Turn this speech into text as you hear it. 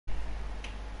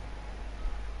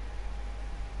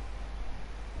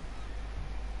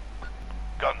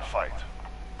gunfight.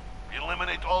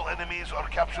 Eliminate all enemies or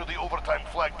capture the overtime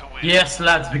flag to win. Yes,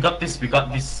 lads, we got this. We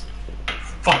got this.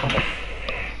 Fuck 'em up.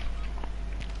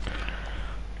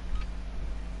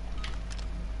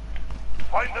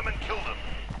 Find them and kill them.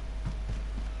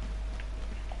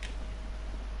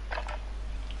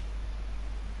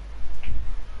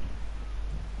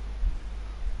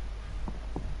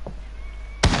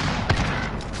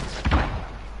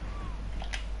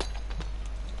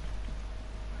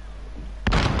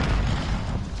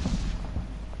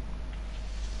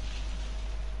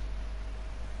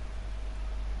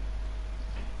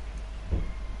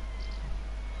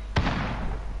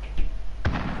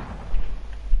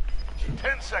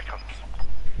 Seconds.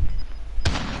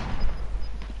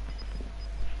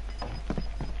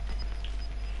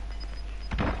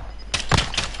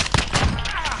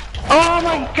 Oh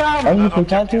my god! Are you from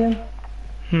Chaingang?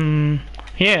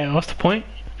 Yeah, what's the point?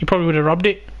 You probably would have robbed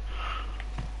it.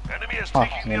 Enemy is Oh,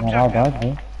 taking the man, how objective. bad,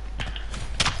 man.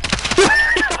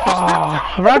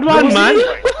 Oh, red one, man!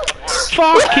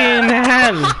 Fucking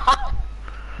hell!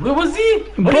 Where was he?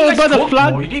 Bro, by the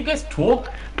flag. Bro? You guys talk?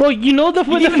 Bro, you know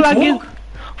where the flag is? Talk?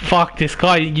 Fuck this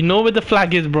guy, you know where the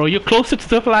flag is, bro. You're closer to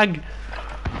the flag.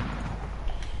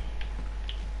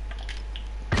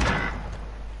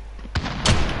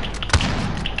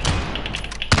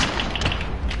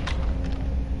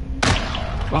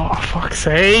 Oh, fuck's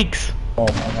sakes. Oh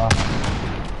my god.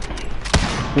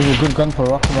 This is a good gun for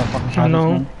Rocky, but fucking I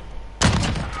know. man.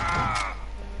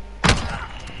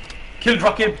 Killed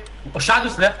Rockib. Oh,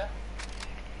 Shadows left.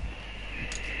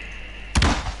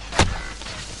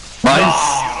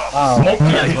 Nice. Smoke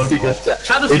me as well, bro.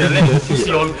 Shadows left.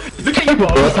 Pussy all. Look at you, bro.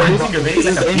 You're moving away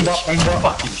like a bitch.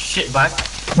 Fucking shit bag.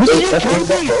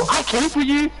 I came for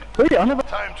you. Wait, I never.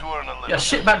 Time to earn a living. Yeah,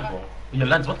 shit bag, bro. Your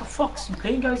lads, what the fuck's you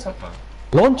playing guys up, man?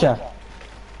 Launcher.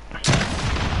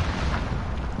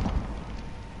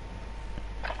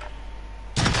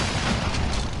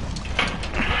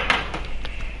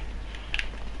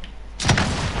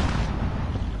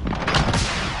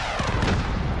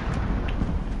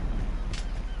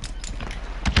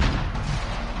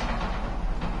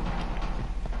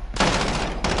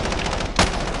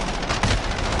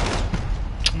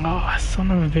 Oh,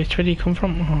 son of a bitch, where do you come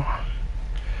from? Oh.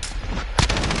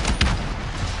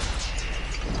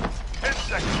 10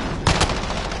 seconds.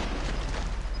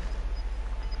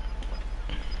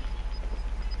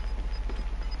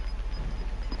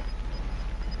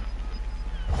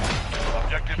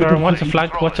 Objective Baron, what's the flag?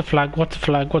 complete. What's the flag? What's the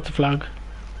flag? What's the flag?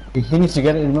 He needs to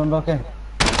get it, remember, okay?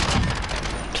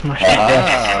 Smash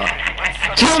it.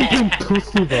 Champion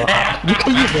pussy, bro. You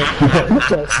can use it.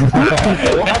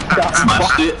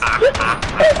 Smashed it.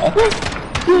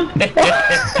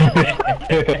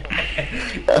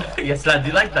 Yes, lad,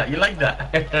 you like that? You like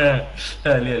that?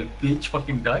 Little bitch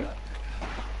fucking die.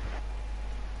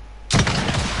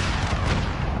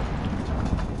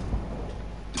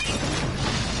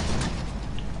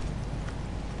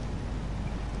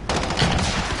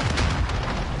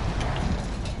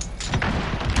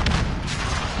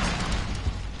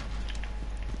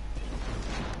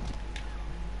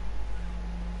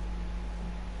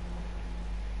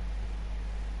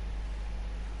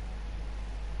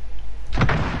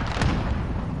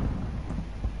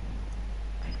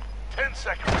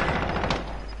 Seconds.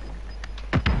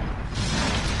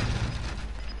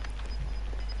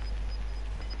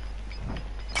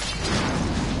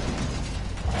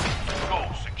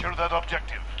 Go, secure that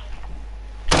objective.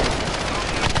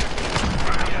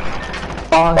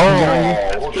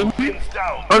 Pins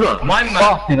down. Hold on. My man.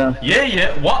 Fuck, you know. Yeah,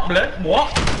 yeah. What, blood?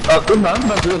 What? Good man,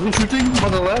 who's shooting? By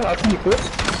the way, I think you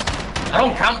first. I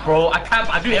don't camp, bro. I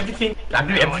camp. I do everything. I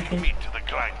do everything. Feet to the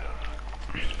grinder.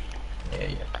 Yeah,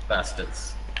 yeah.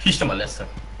 Bastards. Teach them a lesson.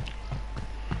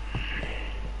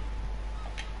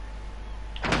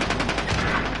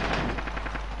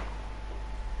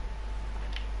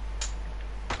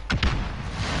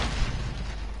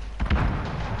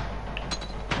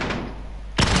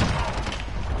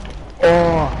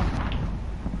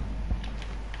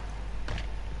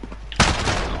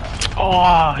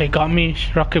 Oh, he got me.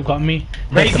 Rocket got me.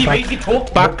 Razy,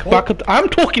 talk. Back. I'm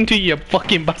talking to you,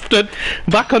 fucking bastard.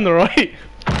 Back on the right.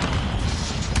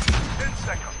 10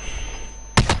 seconds.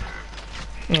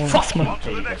 Oh, Fuck man. On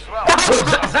to the next round. Bro,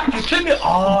 Zach, you killed me.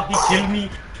 Oh, he killed me.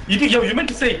 You meant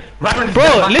to say right when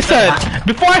Bro, listen.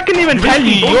 Before I can even tell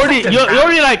you, you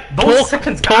already like those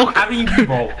seconds. talk. I'm carrying you,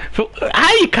 bro.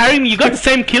 How you carrying me? You got the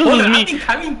same kills Hold as on, me. I've been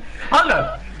carrying. Hold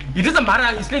on. It doesn't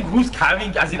matter. It's like who's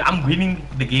carrying. As in, I'm winning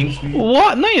the games.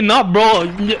 What? No, you're not, bro.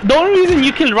 The only reason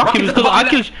you killed Rocky was because I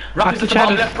killed Rocky's at the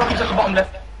bottom left. Rocky's at the bottom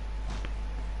left.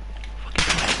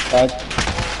 Right.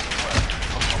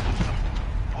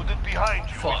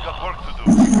 got work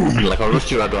to do. Like I'll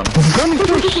rush you, I don't. Gun is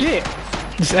so shit.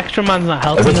 This extra man's not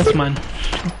helping us, man.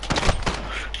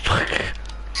 Fuck.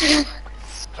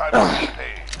 Time to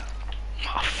pay.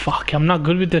 Oh, fuck, I'm not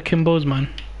good with the Kimbos, man.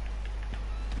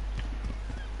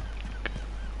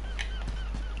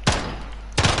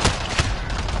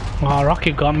 Oh,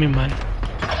 Rocky got me, man.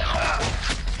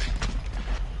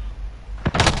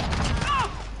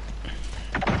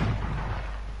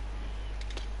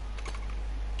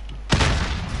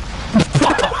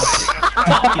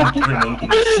 Fucking grenade in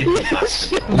the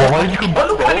shit. Why did you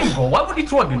look at him, bro? Why would he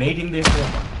throw a grenade in there for?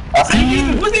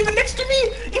 He wasn't even next to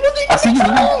me! He wasn't even next to me!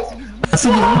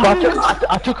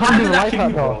 I took off your life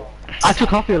out though. I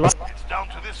took off your life. It's down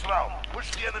to this round.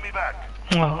 Push the enemy back.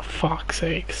 Oh, fuck's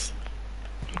sakes.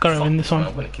 Gotta win this I'm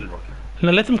one. gonna kill Rocky.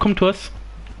 Now let them come to us.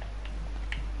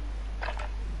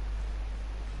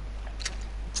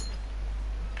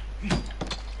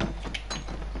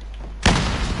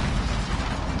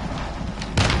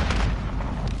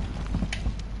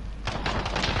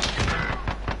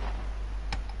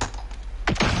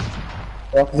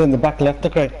 Rock is in the back left,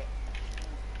 okay.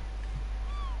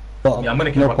 But Yeah, I'm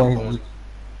gonna kill Rocky. point.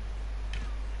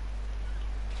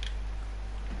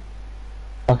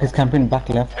 Rock is camping back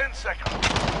left. 10 seconds.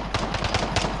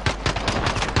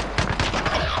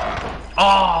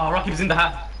 Oh, Rocky was in the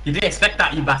hat. You didn't expect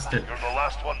that, you bastard. You're the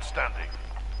last one standing.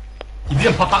 He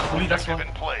didn't pop out fully, that's Give why.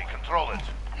 in play. Control it.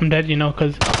 I'm dead, you know,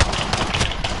 cause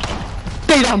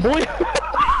Stay down, boy!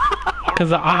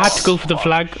 I had to go for the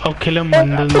flag. I'll kill him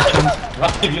and there's no chance.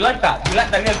 Rocky, you like that? You like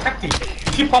that little tactic?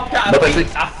 If you popped out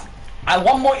at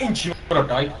 1 more inch, you would have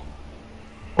died.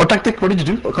 What tactic? What did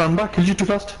you do? Come back, killed you too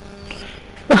fast.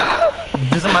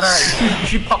 Doesn't matter,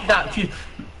 if you popped out,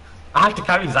 I had to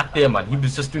carry Zach there, man. He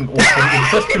was just doing all the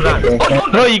first 2 rounds.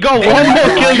 Bro, you got one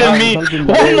more kill than me.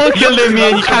 One more kill than me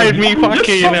and you carried me.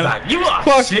 Fucking you hell. You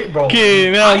are shit, bro.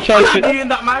 Fucking hell, I shot carried you in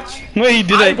that match. No, you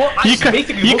didn't.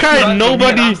 You carried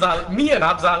nobody. Me and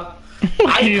Abzal.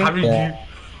 I carried you.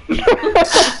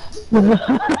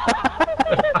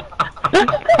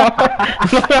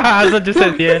 As I just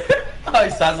said, yeah. Oh,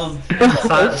 Sazzle's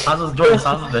joining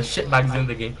Sazzle's the shitbags in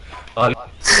the game.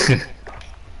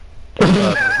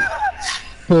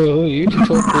 Oh, you too talk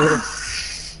to her.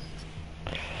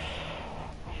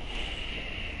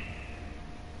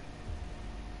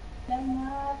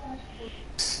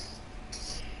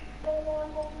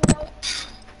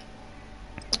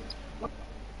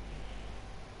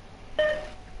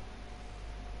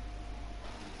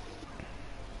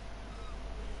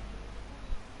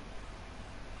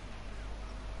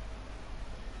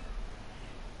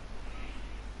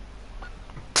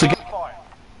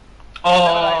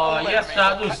 Oh, yes,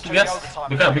 Shadows, yes.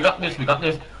 We got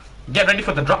this. Get ready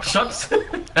for the drop shots.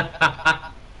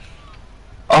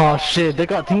 Oh shit, they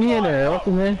got thingy in there, what's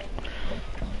his name?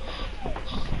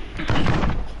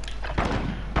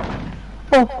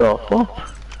 What the fuck?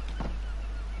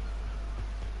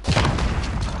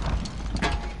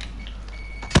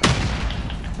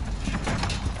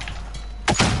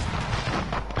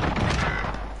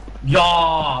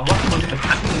 Yeah, Rocky was in the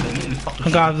captain in the middle. Fucking I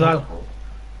got that.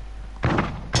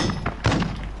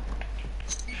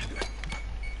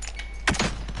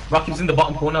 Rocky's in the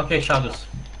bottom corner. Okay, Shadows.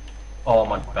 Oh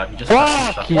my god, he just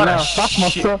Fuck you what know, a fuck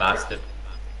shit myself. bastard.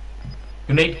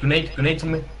 Grenade to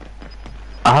me.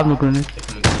 I have no grenade.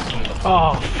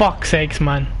 Oh, fuck's sakes,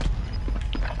 man.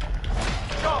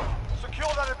 Go. Secure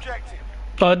that objective.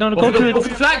 Oh, no, go to Go for it.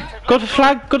 the flag. Go to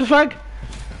flag. Go to flag.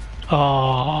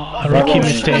 Oh, rookie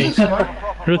mistake.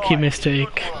 Rookie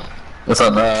mistake.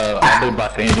 Listen, I'm doing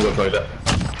back. I need to go toilet.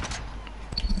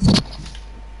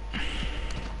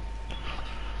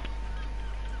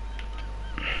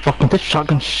 Fucking this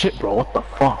shotgun shit, bro, what the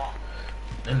fuck?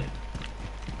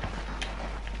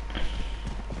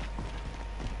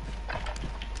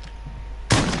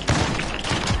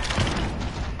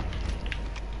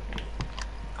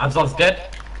 Abzal's dead.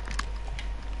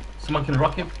 Someone can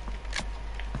rock him.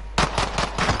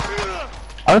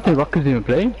 I don't think Rocky's even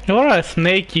playing. You're a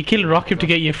snake. You kill Rocky to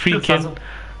get your free kill.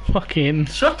 Fucking.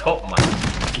 Shut up, man.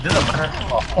 It doesn't matter.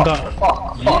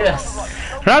 God. Yes.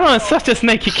 Radon is such a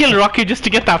snake. You kill Rocky just to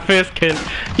get that first kill.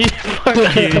 You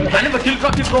fucking. I never killed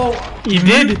Rocky, bro. You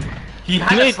did. He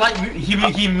had a slight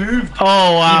he moved.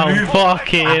 Oh wow, He moved.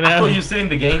 fucking I hell. thought you were still in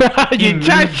the game. You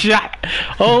jack shot.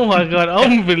 Oh my god,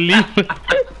 unbelievable.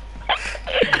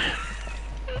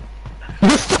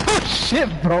 Shit,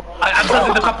 bro. Abzal's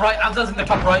in the top right. Abzal's in the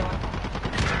top right.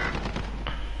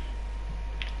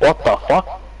 What the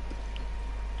fuck?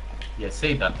 Yeah,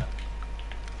 say that.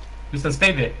 Listen,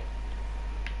 stay there.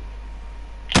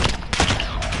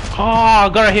 Oh, I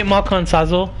gotta hit mark on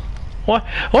Sazzle.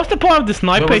 What's the point of the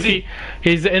sniper Where if was he?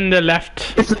 he's in the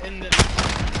left?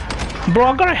 Bro,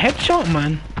 I got a headshot,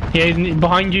 man. Yeah, he's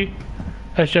behind you.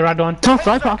 That's the red one. It's not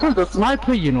sniper, I thought it was a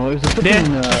sniper, you know, it was a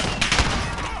freaking,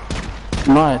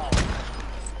 knife.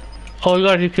 Oh, you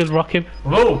gotta kill Rockib.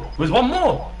 Whoa, there's one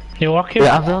more. You Rockib?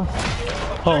 Yeah, Abdel.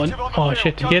 Oh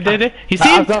shit. Yeah, there. You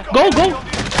see him? Go!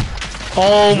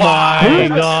 Oh my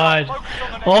god.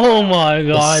 Oh my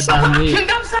god. Killed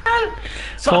Afzal!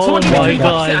 Oh my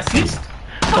god. Assist?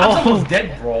 Afzal was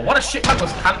dead, bro. What a shitbag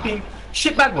was camping.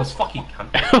 Shitbag was fucking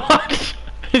camping. What?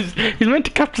 He's meant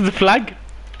to capture the flag.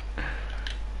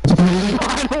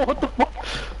 I know, what the fuck?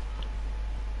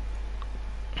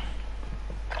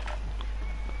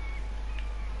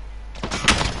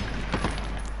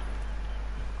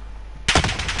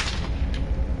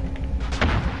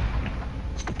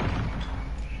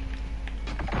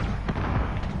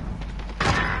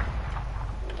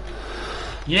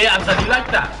 Yeah, Afzal, you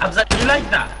like that? Afzal, you like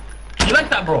that? You like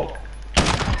that, bro?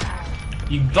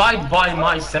 You died by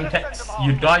my Semtex.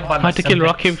 You died by I my had to kill Semtex.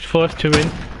 Rockib first to win.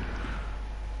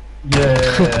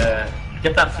 Yeah.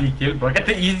 Get that free kill, bro. Get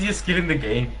the easiest kill in the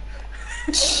game.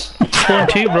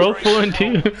 4-2, bro.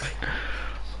 4-2.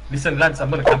 Listen, lads, I'm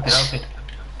gonna camp it out here.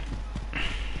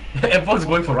 Everyone's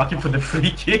going for Rocky for the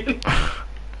free kill.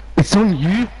 It's on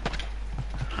you.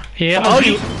 Yeah. Come on, Oh,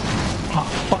 you. you.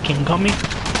 Oh, fucking got me.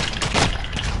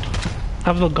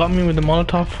 Abdul got me with the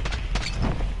Molotov.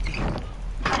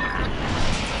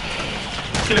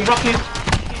 Killing Rocky.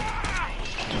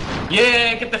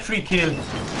 Yeah, get the free kill.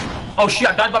 Oh shit,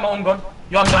 I died by my own gun.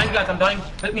 Yo, I'm dying, guys, I'm dying.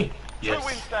 Help me. 2 wins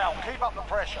Yes. down. Keep up the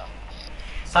pressure.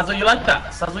 Sazo, you like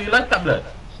that? Sazo, you like that, blood?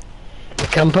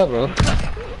 Camper, bro.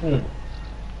 Mm.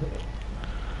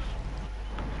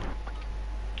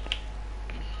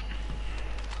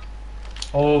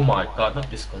 Oh my god, not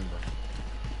this gun, man.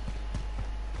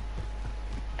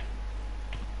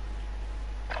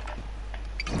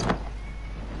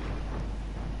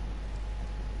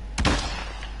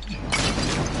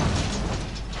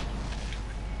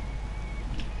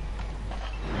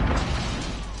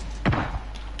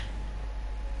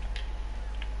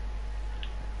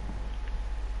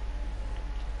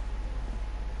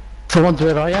 So one's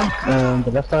where I am,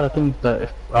 the left side I think that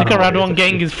if... Look at Radwan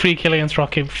getting his free kill against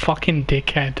Rockib. Fucking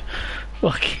dickhead.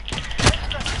 Fuck.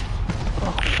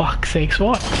 Oh, fuck's sakes,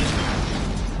 what?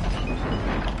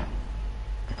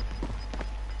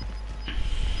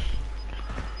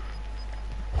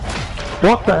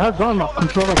 What the hell's on my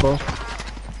controller, bro?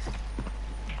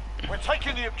 We're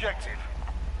taking the objective.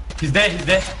 He's there, he's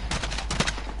there.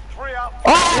 3 up.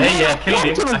 Oh! Yeah, killed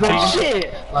him. I killed him.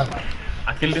 Shit!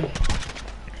 I killed him.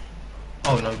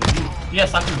 Oh no,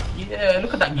 yes, I killed him. Yeah,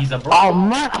 look at that geezer, bro. Oh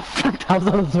man, I fucked up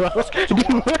as well.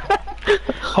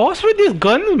 What's with these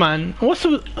guns, man? What's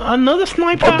with another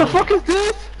sniper? What the fuck is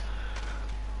this?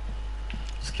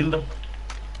 Just killed him.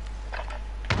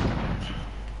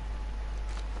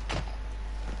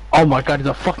 Oh my god, it's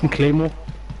a fucking claymore.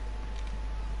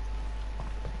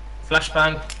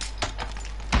 Flashbang.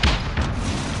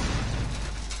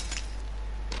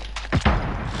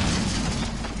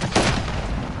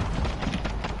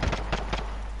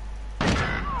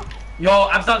 Yo,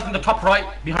 Afzal's in the top right,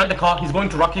 behind the car. He's going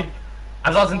to rock him.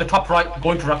 Afzal's in the top right,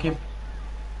 going to rock him.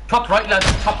 Top right, lads,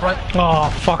 top right. Oh,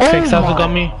 fuck's sake, my. Sazo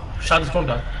got me. Shot this one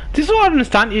down. This is what I don't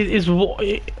understand is what.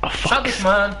 Oh, Shot fuck. this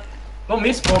man. Don't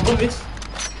miss, bro, don't miss.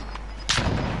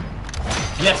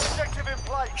 Yes. Objective in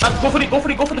place. Shot, go for it, go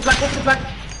for it, go for the flag, go for the flag.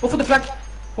 Go for the flag.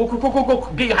 Go, go, go, go,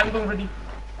 go. Get your handgun ready.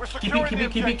 We're Keep securing it, keep the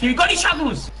it, keep it, objective. keep it. You got any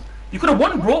shadows? You could have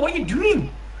won, bro. What are you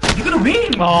doing? You're gonna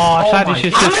win. Oh, Sad, you my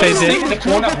should God. just say Stay in this. the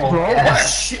corner, bro. Oh,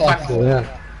 shit, man.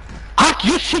 Yeah. Hack,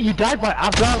 you shit, you died by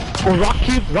Abdal or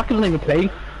Rocky. Rocky's not even playing.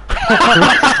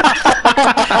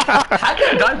 How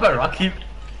did you die by Rocky?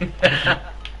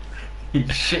 You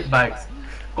shit bags.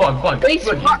 Go on, go on. Wait,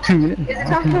 Go on. what? Is it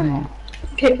happening?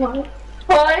 Okay, why?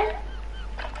 Why?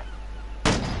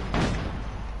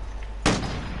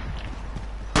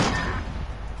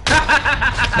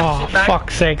 Oh,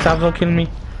 fuck's sake, Sazo killed me.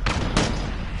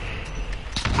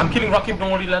 I'm killing Rocky,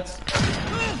 don't worry, lads.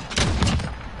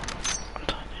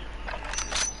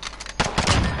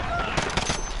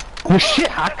 Oh shit,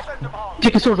 Hack.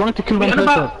 Take it so long to kill one Wait, person.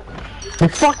 about- You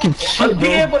fucking shit, bro.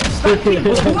 Yeah, but it's not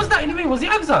who was that anyway? Was it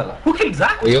Afzal? Who killed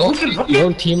Zach? Who killed Rocky? Your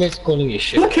own teammates calling you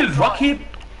shit. Who killed Rocky?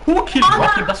 Who killed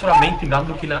Rocky? That's what I'm main thing I'm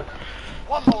looking at.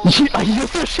 One more. You're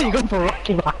so shit, you're going for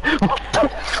Rocky, man. What the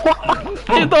fuck?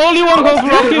 He's the only one goes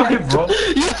Rocky, Rocky. bro.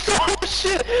 You're so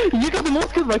shit. You got the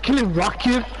most kills by killing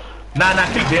Rocky. Nah,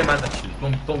 kill their man actually.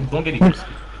 Don't get it twisted.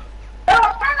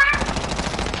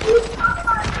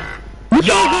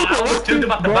 Yeah, I almost killed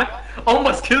him at the back.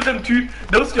 Almost killed them too.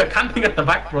 Those two are camping at the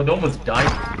back, bro. They almost died.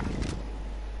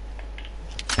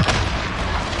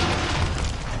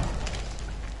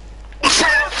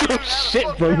 Shit,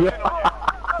 bro.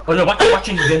 Oh no,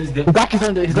 watching he's there. Back is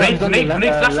on the. He's on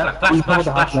the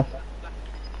Flash.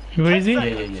 Where is he?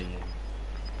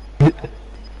 Yeah.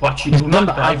 Watch, you do He's not on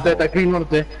the die. half there, that green one up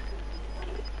there.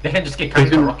 They can just get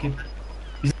carried by rocket.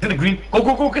 He's in the green.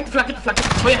 Go, get the flag.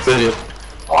 Oh yes.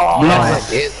 Oh,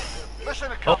 Nice. Mission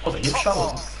Oh, accomplished. you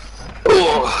shot.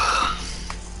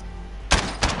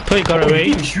 So he got You away.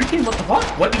 didn't shoot him, what the fuck?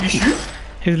 What did you shoot?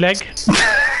 His leg.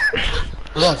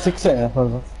 Bro, 6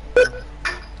 for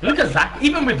Look at Zach,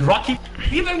 even with Rocky,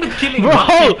 even with killing Bro,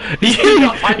 Rocky, you killed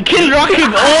Rocky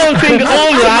all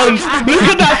rounds. Look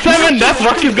at that 7. That's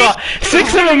Rocky's got.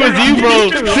 6 of them was you, bro.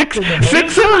 Six of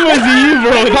them was you,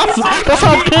 bro. That's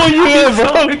how poor you are,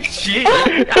 bro. Shit.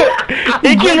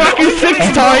 He killed Rocky 6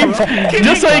 times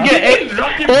just so he get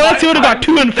 8. Or else he would have got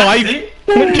 2 and 5. 2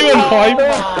 and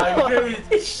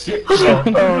 5. Shit, bro.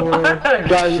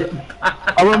 Guys,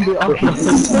 I won't be okay.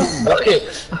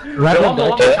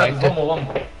 One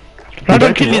more.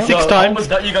 Radon killed you 6 I almost times.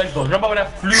 got you guys though. Remember when I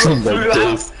flew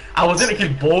out? I was gonna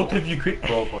kill both of you quick,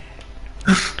 bro.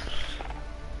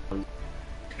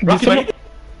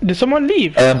 Did someone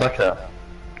leave? I am back there.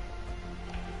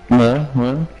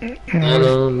 No.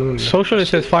 Social, it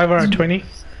says 5 out of 20.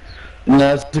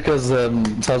 No, it's because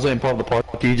Salzo ain't part of the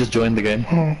party, he just joined the game.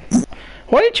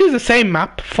 Why did you choose the same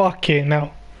map? Fucking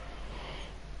no.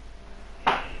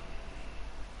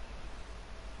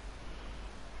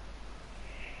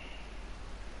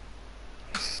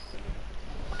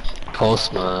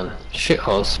 Host, man. Shit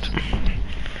host.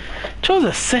 Chose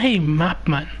the same map,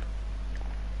 man.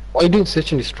 Why are you doing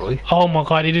search and destroy? Oh my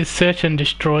god, it is search and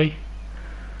destroy.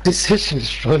 This search and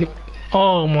destroy.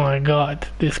 Oh my god,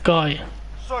 this guy.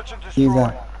 Search and He's destroy.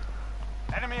 a.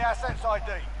 Enemy assets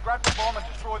ID. Grab the bomb and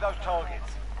destroy those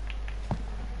targets.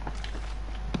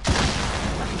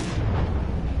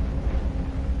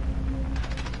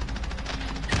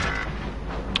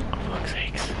 For fuck's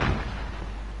sakes.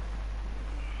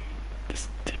 This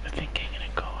type of thing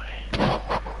ain't gonna go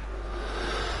away.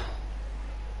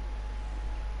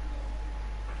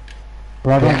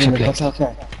 Radon's in the Reaction gutter,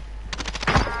 okay.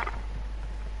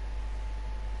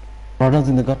 Radon's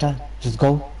in the gutter, just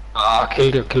go.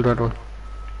 Killed red one.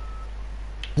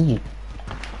 Did you?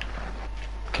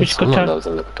 Killed Which someone gutter? that was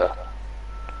in the gutter.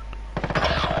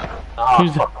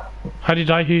 Who's the... How did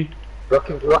I who?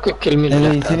 Rocket killed me in the Yeah,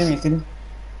 left you seen him, house. you seen him.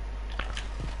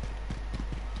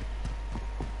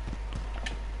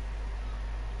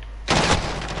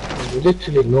 There's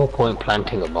literally no point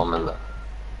planting a bomb in there.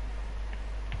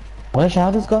 Where's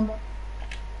Shahada's gone?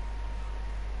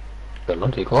 Don't know,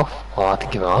 take off. Oh, I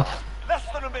think give it off. Less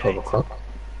than a 12 minute. o'clock.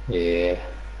 Yeah.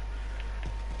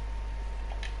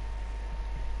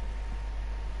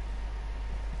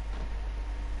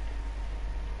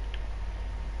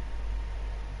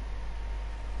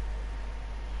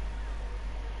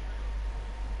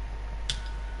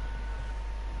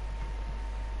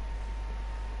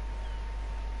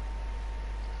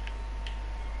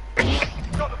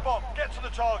 Got the bomb. Get to the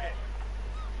target.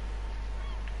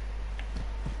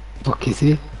 Fuck is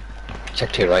he?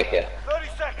 Checked here right here. 30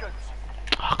 seconds.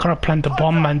 I can't plant the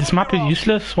bomb, man. This map is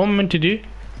useless. What am I meant to do?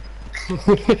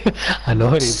 I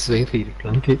know it is waiting for you to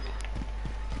plant it.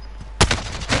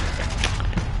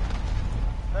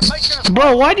 They're making a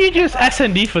Bro, why do you just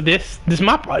S&D for this? This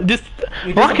map, this...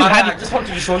 Rocket I had... just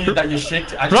wanted to show you that you're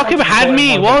shit. Rocket had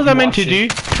me. What was I meant to do?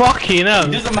 Fucking It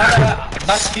hell. doesn't matter.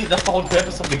 That's the whole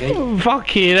purpose of the game.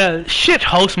 Fucking hell. Shit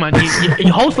host, man.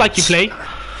 You host like you play.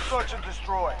 search and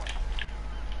destroy.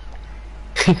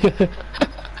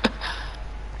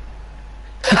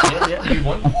 Yeah, we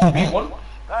won.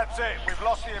 That's it. We've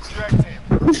lost the objective.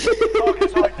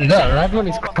 Target's ID. That red one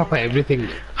is crap at everything.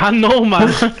 I know,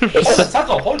 man.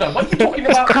 Sato, hold on. What are you talking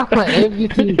about? Crap at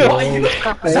everything, What bro. are you?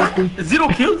 Crap at everything. Zero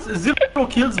kills,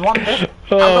 1 death. I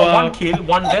got 1 kill,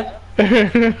 1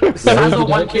 death. Sato,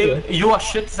 1 kill. You are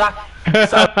shit, Zach.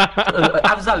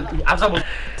 Afzal was.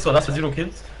 So that's for 0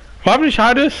 kills. What happened to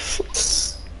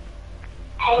Shadows?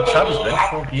 Travis benched,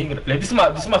 so he ain't gonna play.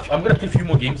 I'm gonna play a few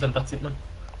more games and that's it, man.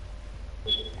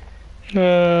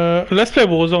 Let's play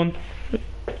Warzone.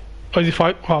 Oh, is it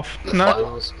 5? Half. No?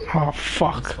 Finals. Oh, It's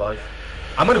fuck. 5.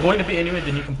 I'm gonna go in a bit anyway,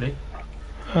 then you can play.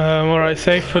 Alright,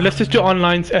 safe. Let's just do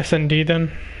online's S&D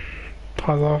then.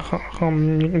 Cause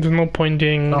there's no point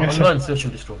doing No, I'm S&D. not in search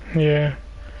and destroy. Yeah.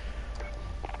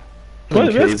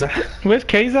 Where's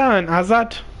Kaiser and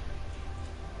Azad?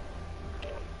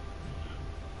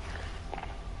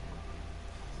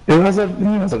 Who has a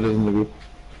lives in the group?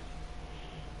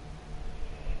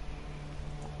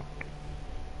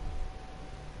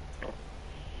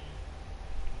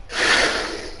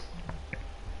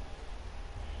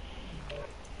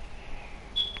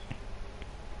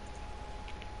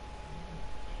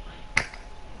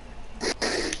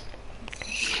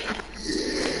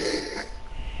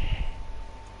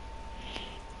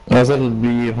 As I'll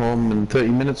be home in 30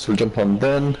 minutes, we'll jump on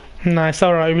then. Nah, it's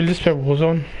alright, we'll just play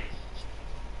Warzone.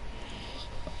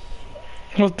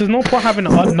 Well, there's no point having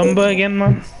an odd number again,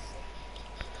 man.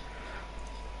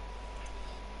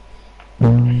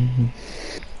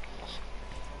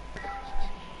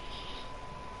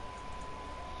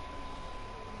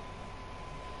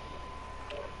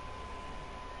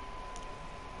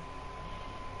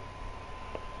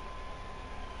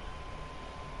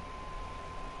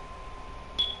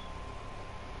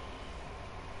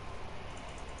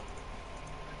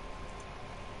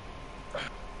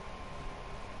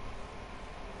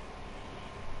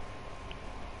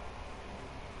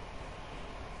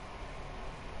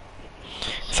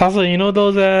 Sasa, you know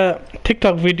those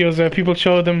TikTok videos where people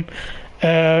show them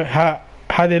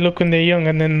how they look when they're young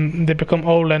and then they become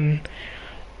old and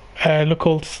look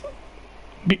all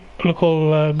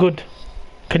good.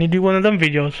 Can you do one of them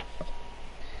videos?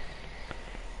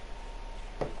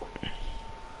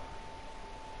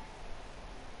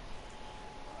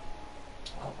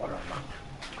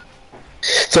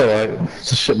 It's alright.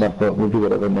 It's a shit map, but we'll do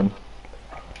whatever, man.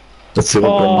 Let's see what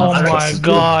Oh the my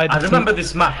god. I remember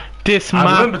this map. I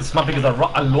remember this map because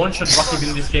I launched Rocket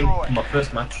in this game in my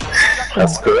first match.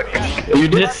 That's correct. You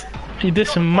did?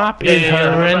 This map is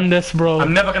horrendous, bro.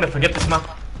 I'm never gonna forget this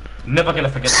map. Never gonna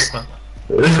forget this map.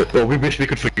 Well, we wish we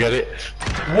could forget it.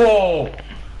 Whoa!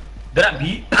 Did that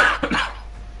beat?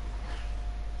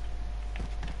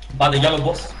 By the yellow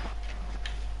boss.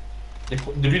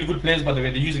 They're really good players, by the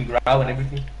way. They're using growl and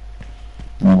everything.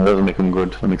 No, that doesn't make them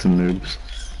good. That makes them noobs.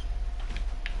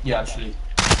 Yeah, actually.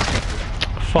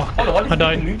 Fuck, Oh, no, what I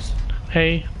died. moves?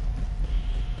 Hey.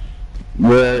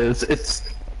 Well, it's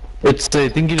a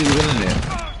thing you didn't win in it.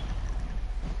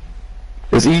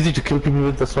 It's easy to kill people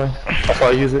with, that's why. That's why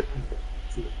I use it.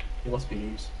 It must be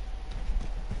moves.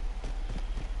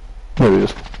 There it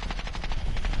is.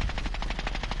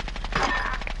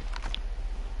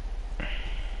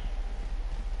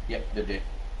 Yep, they did.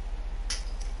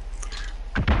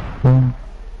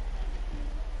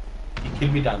 You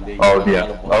killed me down there. Oh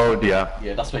dear. Oh dear.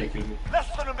 Yeah, that's why you killed me.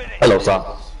 Less than a minute. Hello, sir.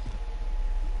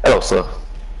 Hello, sir.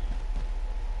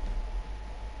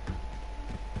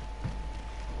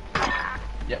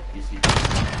 Yep, you see.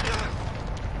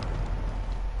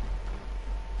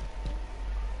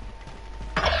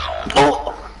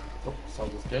 Oh! Oh,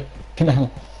 sounds is dead. Can I?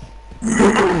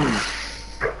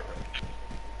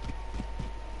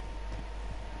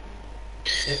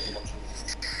 Yeah, you watch it.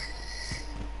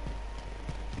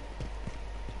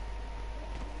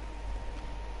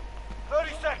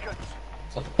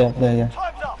 Yeah.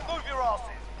 Time's up. Move your asses.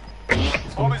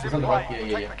 It's Bomb on, is it's in on the play. right, yeah, Take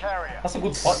yeah, the yeah. carrier. That's a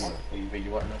good spot, you know, where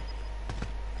you are now.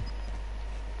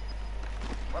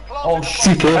 We're Oh planting the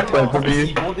shit, CK, man, right, what do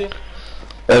you- go there.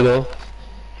 Hello.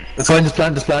 It's fine, just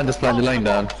plan, lying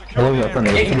down. Hello, yeah, plan,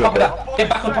 Get yeah, on top of okay. that. Get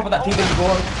back on top of that thing that you go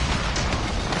on.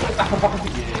 Get back on top of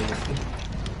it. Yeah, yeah, yeah.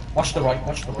 Watch the right,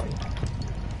 watch the right.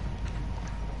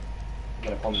 You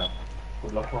gotta come now.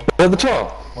 Good luck, bro. There's the tower.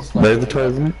 What's There's the tower,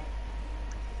 isn't it?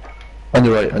 On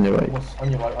your right, on your right. What's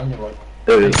on your right, on your right.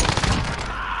 There it is.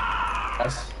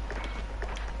 Nice.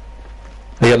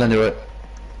 Yeah, on your right.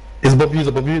 He's above you in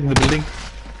the building.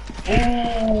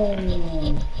 Oh,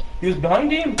 he was behind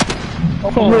him. Oh,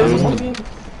 he was behind him.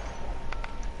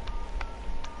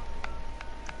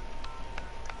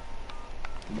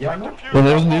 Yeah, I know. No,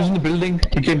 he was in the building.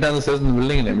 He came down the stairs in the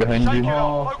building and then behind Shake it you.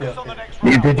 off. Oh, Focus okay, on the okay. next He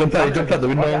round. jumped out the Oh,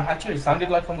 yeah, window. actually, it sounded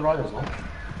like from the right as well.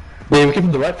 Yeah, we came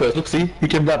from the right first. Look, see? He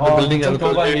came down the building and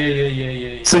jumped over.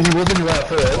 Yeah. so he wasn't right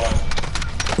first.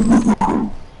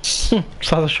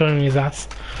 Sasa showing me his ass.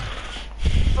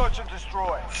 Search and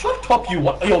destroy. Shut up, you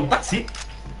what? Yo, that's it.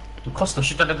 You cost the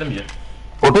shit out of them, yeah.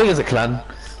 We're playing as a clan.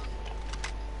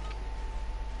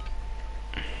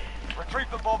 Retrieve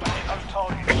the bomb and hit those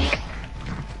targets.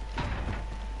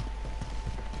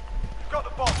 You've got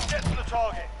the bomb. Get to the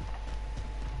target.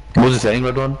 What was he saying,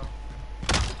 Red One?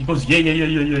 He goes, yeah.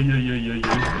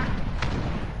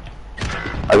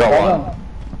 I got one.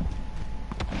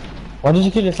 Why did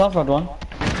you kill yourself, Red One?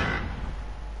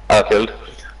 I killed.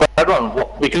 Red One,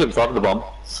 we killed him, started the bomb.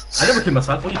 I never killed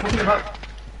myself. What are you talking about?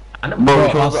 I never. Bro,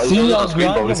 I see you on screen,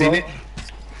 bro. ground, We seen bro. it.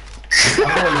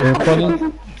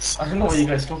 I don't know what you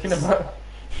guys talking about.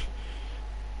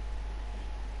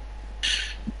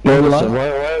 No, listen, why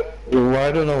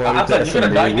I don't know why I'm sorry, you're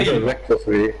gonna die, we there you should go. wreck for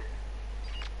free.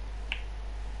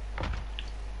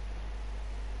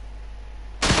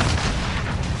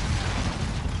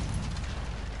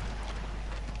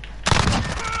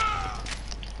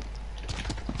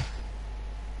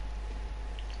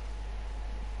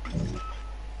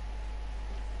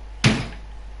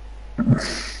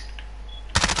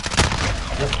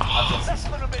 Less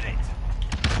than a minute.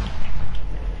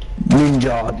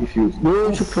 Ninja defuse. No,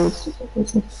 too close.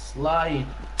 Slide.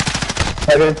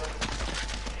 Okay.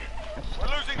 We're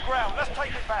losing ground. Let's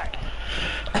take it back.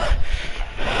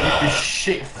 You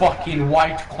shit fucking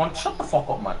white cunt. Shut the fuck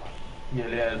up, man. You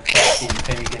little fucking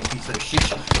pagan piece of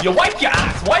shit. You wipe your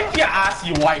ass. Wipe your ass,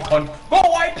 you white cunt. Go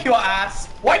wipe your ass.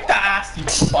 Wipe the ass, you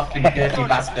fucking dirty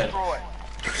bastard.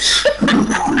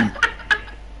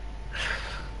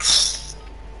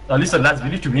 Now listen, lads, we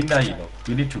need to win now, you know.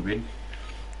 We need to win.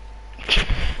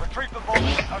 Retrieve the bombs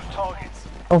and those targets.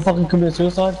 Don't fucking commit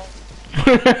suicide.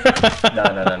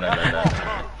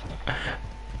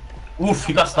 No. Oof,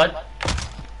 he got sniped.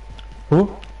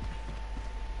 Who?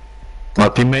 My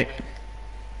teammate.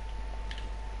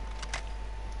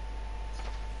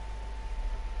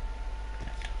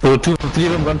 So 3 of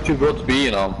them gone to go to B,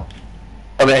 you know.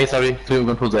 I mean A, sorry. 3 of them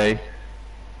gone towards A.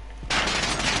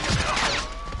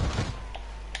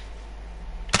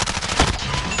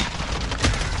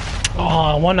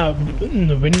 Oh, one out in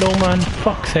the window, man.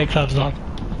 Fuck's sake, lads, on.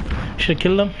 Should have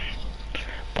killed them.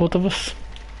 Both of us.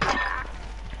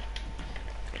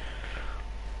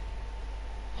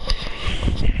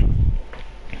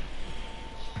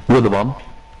 With the bomb.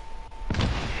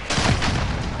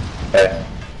 Hey.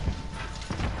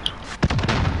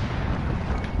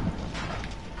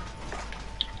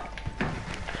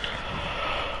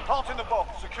 Planting the bomb.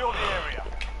 Secure the area.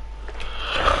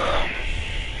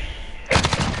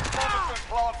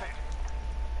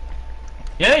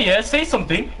 Yeah, say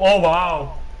something. Oh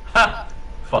wow. Ha!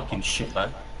 Fucking shit,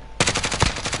 man.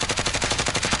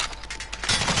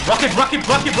 Rocket,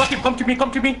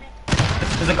 come to me.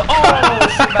 He's like, oh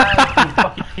shit, man. You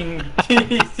fucking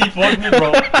C4'd me,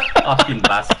 bro. Fucking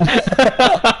bastard.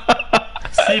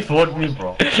 C4'd me,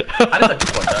 bro. I did a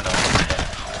 2-1 down now.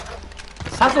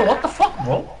 Sazo, what the fuck,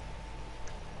 bro?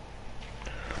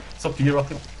 It's up to you,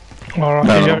 Rocket. Alright,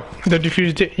 No. they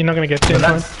defused it. You're not gonna get it,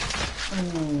 man.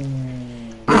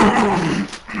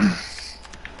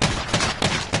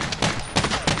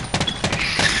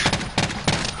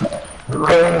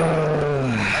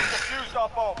 Defused our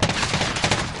bomb.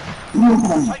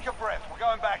 Take a breath. We're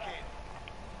going back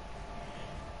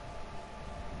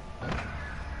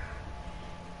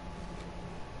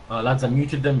in. Lads, I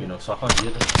muted them, you know, so I can't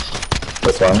hear them.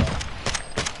 That's fine.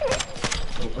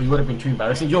 Or you would have been too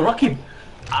embarrassing. Yo, Rocky,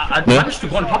 I managed to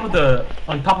go on top of the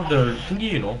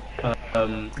thingy, you know,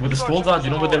 with the stalls out, you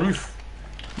know, with the roof.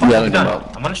 Yeah, I know.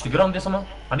 I managed to get on there somehow.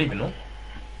 I didn't even know.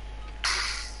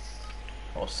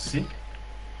 Oh, see.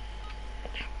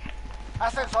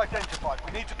 Assets identified.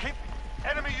 We need to keep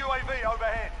enemy UAV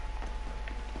overhead.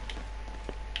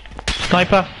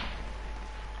 Sniper.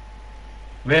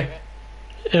 Where?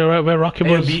 Right where Rocket A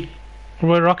or was. B?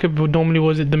 Where Rocket normally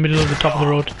was at the middle of the top of the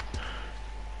road.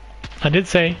 I did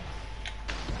say.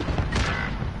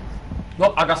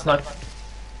 Nope, I got sniped.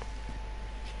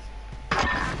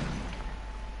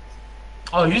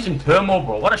 Oh, using thermal,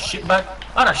 bro. What a shitbag.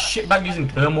 What a shitbag using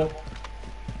thermal.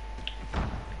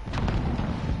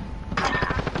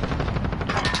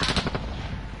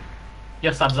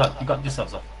 Yes, Abzal. You got this,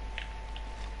 Abzal.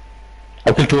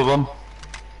 I killed 2 of them.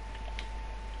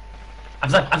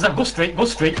 Abzal, go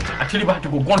straight. Actually, we have to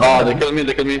go. Go on. Oh, they killed me.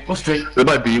 Go straight. They're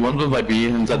by B. One's by B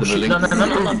inside the building. No.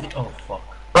 Oh, fuck.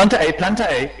 Plant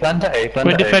A.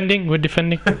 We're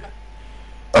defending.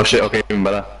 Oh shit, okay, even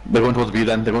better. They're going towards B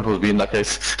then. They're going towards B in that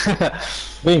case.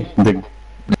 B.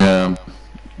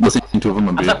 There's 2 of them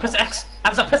on B. Abzal,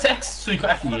 press X. So you can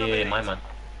actually. Yeah, my man.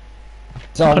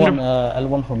 It's L1,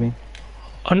 L1 for me.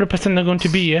 100% they're going to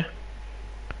be, yeah?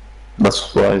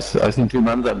 That's why I seen 2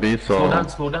 mans at B, so...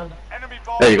 Slow down. Enemy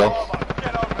bomb. There you go.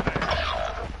 Get over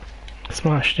there.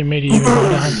 Smash, they made it even with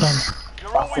their hands on.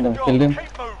 You're all Bastard, we've I got. killed him.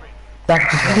 Keep moving. Zach,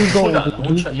 just keep Pull going. that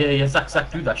launcher. Yeah,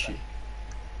 Zach, do that shit.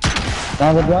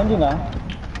 Now they're behind you now.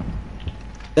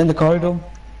 In the corridor.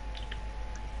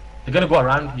 They're gonna go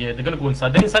around, yeah, they're gonna go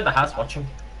inside. They're inside the house watching.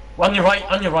 On your right,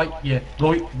 yeah.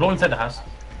 Blow inside the house.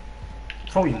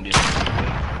 Throw it in there.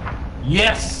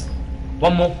 Yes!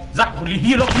 One more. Zach,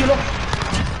 heal up.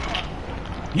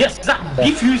 Yes, Zach,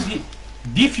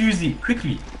 defuse it,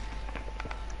 quickly.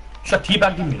 Shut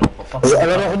teabag him, you know, for fuck's I sake.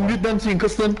 got 100 them seeing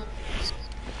Custom.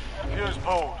 Fuse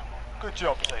pulled. Good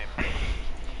job, team.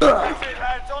 That's it,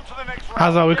 lads. On to the next round.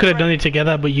 Hazard, we could have done it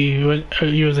together, but you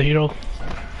was a hero.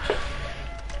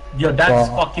 Your dad's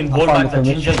Well, fucking I ball found bags are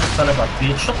the ginger, you son of a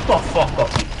bitch. Shut the fuck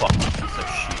up, you fucking piece of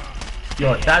shit.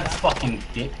 Your dad's fucking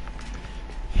dick.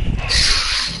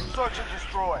 Search and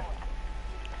destroy.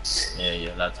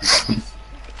 Yeah, lads, we got this.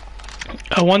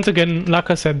 Once again, like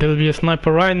I said, there'll be a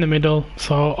sniper right in the middle,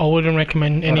 so I wouldn't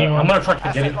recommend I'm anyone gonna try to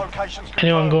get him. Locations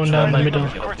anyone going down the I'm middle.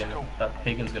 gonna get up, you know. That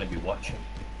pagan's gonna be watching.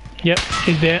 Yep,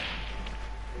 he's there.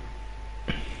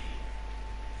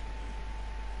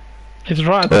 It's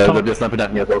right at the There'll top. be a sniper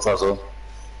down here also.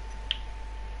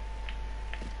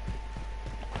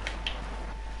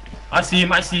 I see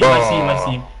him, I see him, I see him, I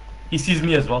see him. He sees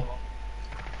me as well.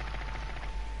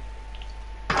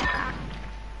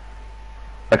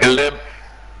 I killed him.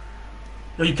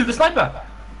 Yo, you killed the sniper!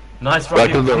 Nice, I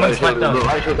Rocket. killed the I'm gonna right snipe down.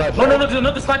 shoulder. No, there's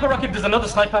another sniper, Rocket. There's another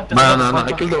sniper. There's No, another no, no, I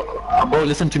sniper. killed the... bro,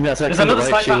 listen to me, I said I There's killed the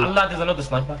another right sniper. shield. Allah, there's another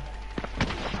sniper.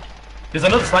 There's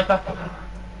another sniper.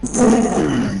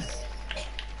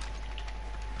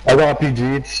 I got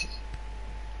RPG.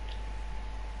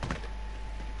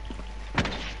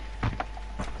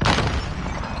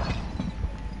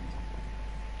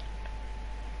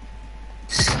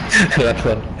 That's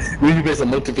fun. We need to play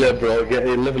some multiplayer, bro. Get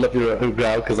level up your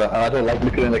ground, because I don't like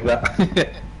looking at it like that.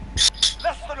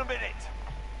 Less than a minute.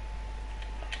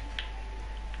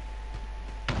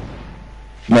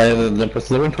 Man, the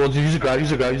person running towards you, use the ground, use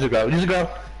the ground, use the ground, use the ground.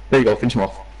 There you go, finish him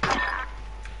off.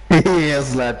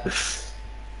 Yes, lad.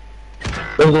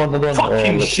 Another one, another one.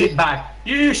 Fucking Oh, shitbag.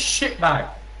 You shitbag.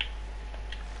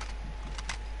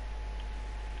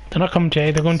 They're not coming to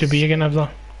A, they're going to B again, Afzal.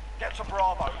 Get to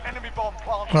Bravo. Enemy bomb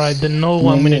planted. Alright, they know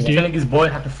what I'm gonna do. Telling his boy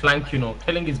how to flank, you know.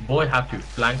 Telling his boy how to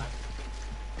flank.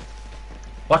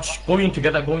 Watch, going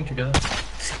together, going together.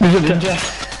 He's a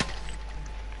ninja.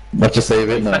 Let's just save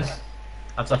it now.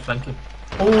 Afzal flanking.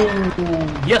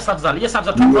 Oh, yes, Afzal. Yes,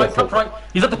 Afzal. Top right, top right.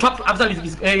 He's at the top. Afzal,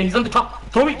 he's on the top.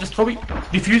 Throw it, just throw it.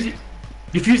 Defuse it.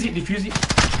 Defuse it, defuse it.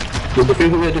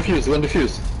 Defuse, we're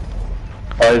defuse.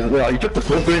 You took the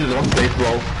full grade in the wrong place,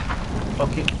 bro.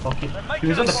 Fuck it, fuck it. He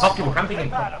was on the top, you were camping him.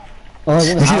 Oh,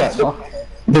 You see that?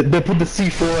 They put the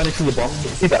C4 next to the bomb.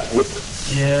 See that?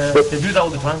 Yeah, they do that all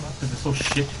the time because they're so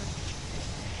shit.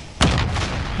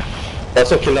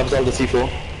 That's what killed Abzal, the C4.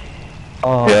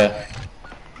 Oh, Yeah.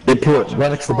 They put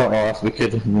right next to the bomb. Oh, that's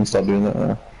wicked. I'm gonna start doing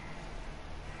that.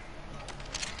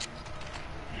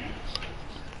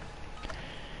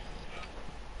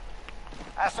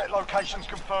 Asset locations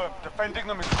confirmed. Defending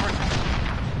them is critical.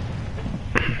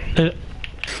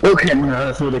 Okay,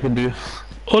 that's what they can do.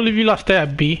 All of you lost there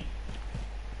at B.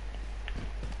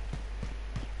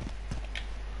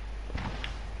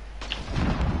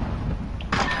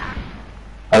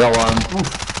 I got one.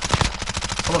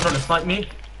 Someone trying to snipe me.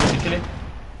 Did you kill him?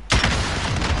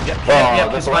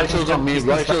 Yep, That's right shield's on me.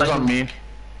 Right shield's on me.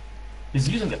 He's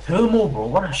using a thermal, bro.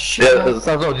 What a shit. Yeah,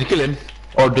 bro. did you kill him?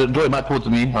 Or draw him out towards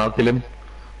me, I'll kill him.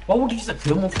 Why would you use a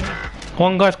thermal for?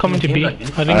 One guy's coming to B. I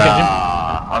didn't get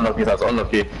him. Unlucky, that's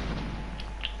unlucky.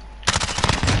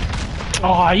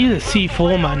 Oh, I use a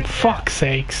C4, man. Fuck's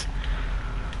sakes.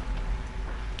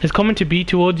 He's coming to B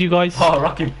towards you guys. Oh,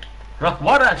 Rocky.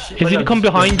 What that shit? He's gonna come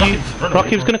behind you.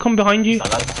 Rocky was gonna come behind you. I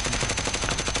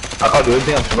can't do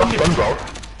anything, I'm stunned, bro.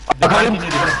 I got him!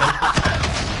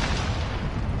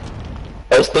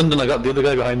 I was stunned and I got the other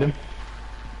guy behind him.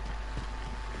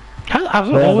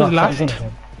 I've always last.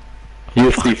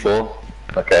 UFC4.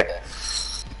 Okay.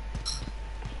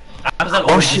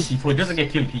 Oh shit. C4. He doesn't get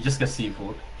killed, he just gets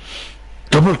C4.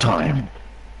 Double time.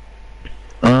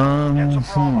 Get to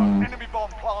Bravo. Enemy bomb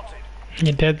planted.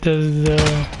 Yeah,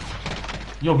 there's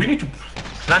Yo, we need to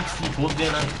plant C4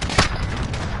 there now.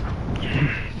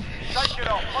 Shake it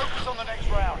off. Focus on the next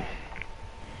round.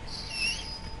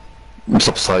 What's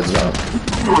upsides that?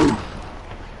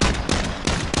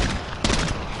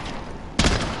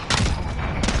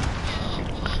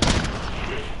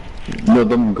 No,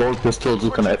 them gold pistols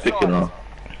look kinda epic, you know.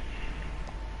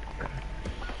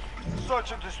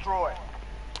 Search and destroy.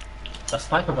 That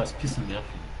sniper guy's pissing me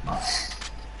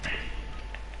off.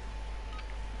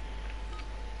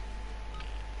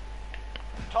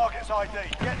 Target's ID.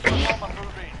 Get to the bomb and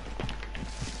move in.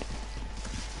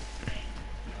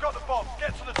 You've got the bomb.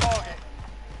 Get to the target.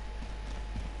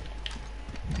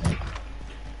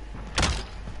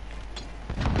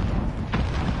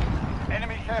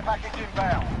 Enemy care package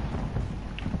inbound.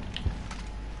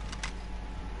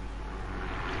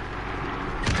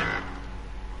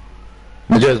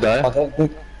 Did you guys die?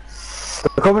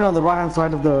 they're coming on the right hand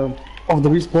side of the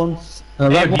respawn.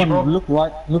 Right B, one, bro.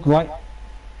 look right.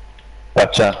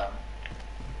 Gotcha.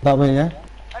 That way, yeah?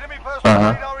 Enemy personal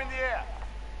Uh-huh. radar in the air.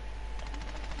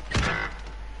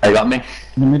 You got me?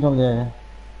 In the middle there,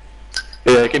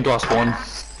 yeah. Yeah, it came to our spawn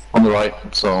on the right,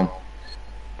 so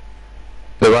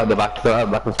they're right at the back. They're right at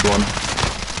the back of spawn.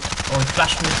 Oh, he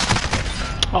flashed me.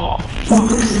 oh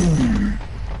fuck.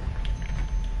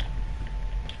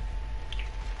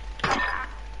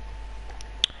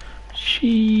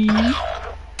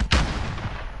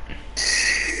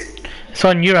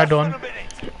 Son, you're at one.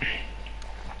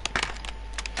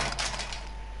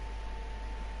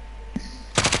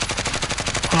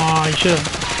 Oh, you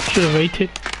should have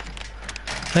waited.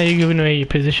 Now you're giving away your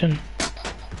position.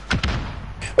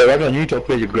 Hey, why don't you to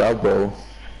upgrade your grab, bro?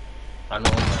 I know,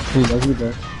 man. He does, he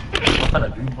does. What can I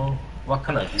do, bro? What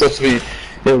can I do? Trust me,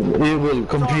 it will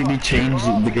completely change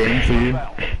the game for you.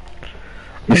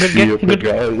 If you upgrade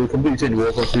grab, it will completely change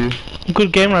Warfare for you.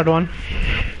 Good game, Red One.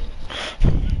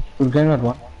 Good game at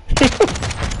one.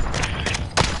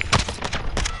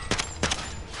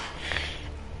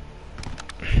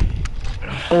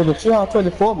 Oh, the 3 out of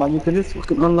 24, man. You can just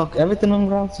fucking unlock everything on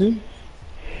ground soon.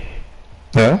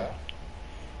 Yeah?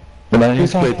 When I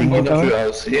used to play Exactly, thinking of okay. your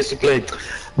house, he used to play.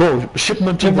 Bro,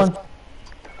 shipment to Shipment.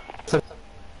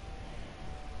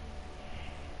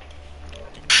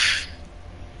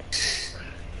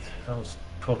 That was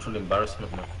total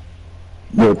embarrassment, man.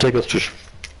 Bro, take us to.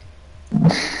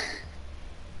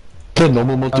 Play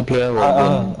normal multiplayer or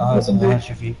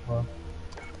Shafiq, bro.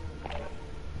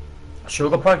 Should we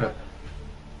go private?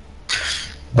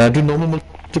 do normal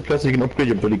multiplayer so you can upgrade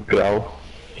your bloody growl.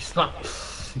 It's not.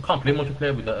 You can't play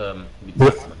multiplayer with the with Yeah.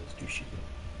 that, man. It's too shit.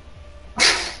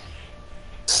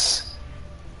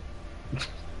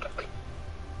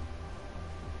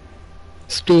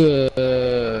 Let's do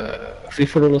free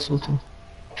for all or something.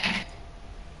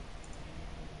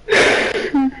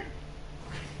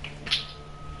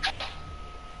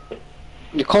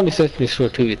 You can't set this for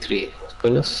 2v3.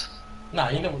 Goodness. Nah,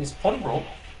 you know it's fun, bro.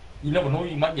 You never know.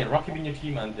 You might get Rocky in your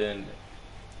team, and then.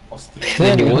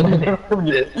 Then you win.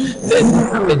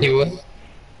 Then you win.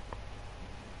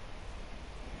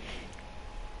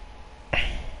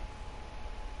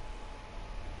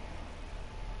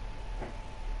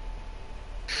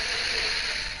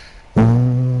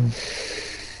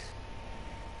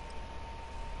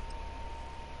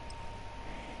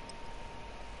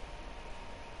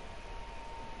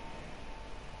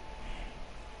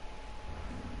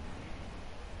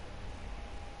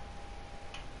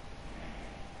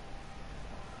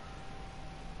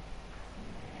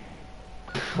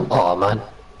 Oh man,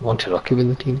 want to Rocky with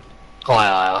the team? Oh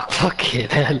yeah, fucking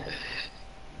hell.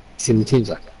 Seen the teams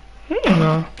like?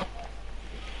 No.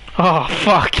 Oh,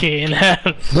 fucking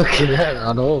hell. Fucking hell,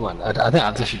 I know man. I think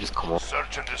I should just come on.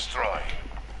 Search and destroy.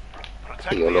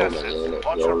 Protect YOLO, the man, assets. YOLO,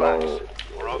 Watch your YOLO, backs.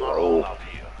 We're on our own out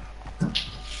here.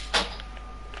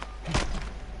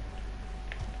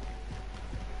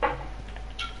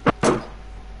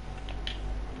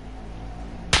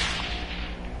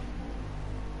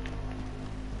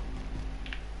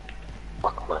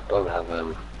 Fuck man, don't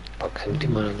have proximity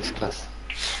man in this class.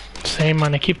 Same,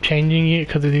 man. I keep changing it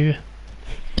because of you.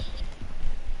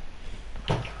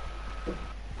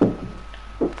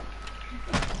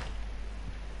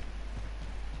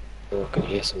 Oh, I can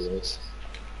hear some noise.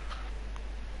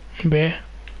 Where?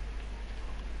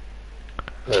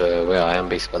 Where I am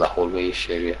basically the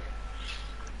hallway-ish area.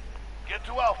 Get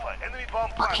to Alpha. Enemy bomb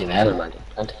Fucking planted. hell man, you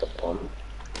planted the bomb.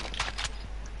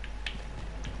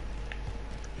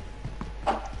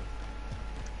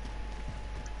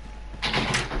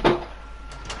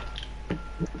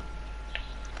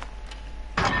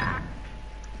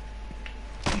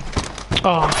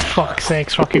 Oh, fuck's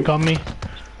sakes, Rocket got me.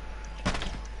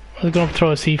 I was gonna throw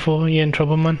a C4, you're in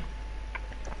trouble, man.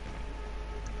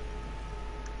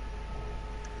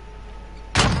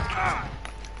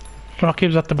 Rocky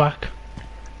was at the back.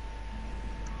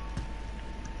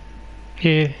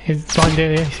 Yeah, he's behind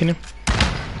there, yeah, you seen him?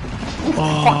 Fucking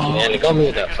hell, he got me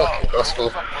with that fucking crossbow.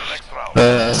 For next round.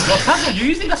 Well, Kazma, you're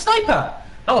using a sniper.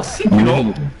 That was sick, you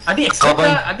know. I didn't expect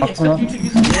that. I didn't expect you to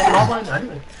use the carbine.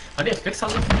 I didn't expect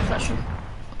someone to use that shit.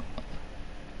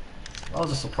 That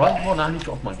was a surprise. Well, now I need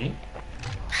to off my game.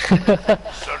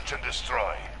 Search and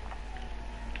destroy.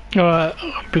 We're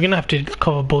gonna have to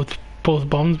cover both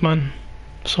bombs, man.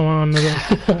 Someone or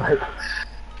another.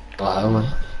 Wow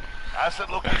man. Asset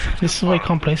locations This is why I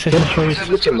can't play second choice.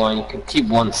 Switch your mind, you can keep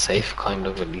one safe kind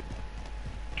of at least.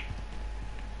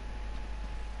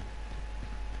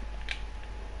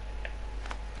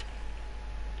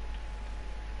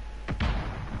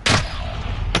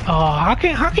 Oh, how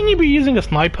can you be using a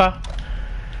sniper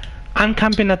and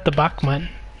camping at the back, man?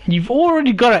 You've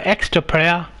already got an extra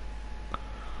prayer.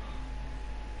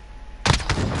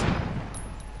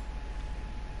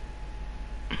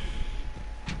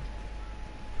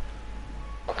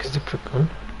 What is the prick gun?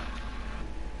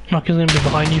 Mark is gonna be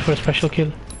behind you for a special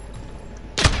kill.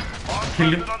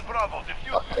 Kill him. on Bravo.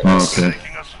 Defuse. Okay.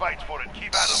 Making us fight for it.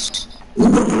 Keep at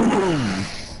 'em.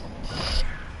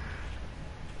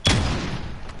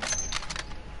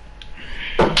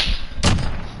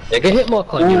 Yeah, get hit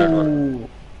mark on you, that one.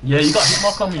 Yeah, you got hit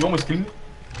mark on me, you almost killed me.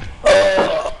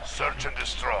 Search and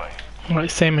destroy. Right,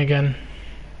 same again.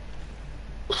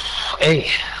 Hey,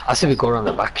 I say we go around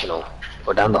the back, you know.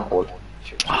 Go down the hole.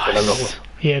 Go down the hole.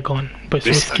 Yeah, go on. But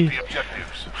it's Set risky. the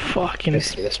objectives. Fucking.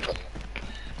 Basically, let's try.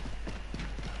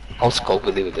 I'll scope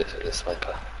with you with this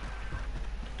sniper.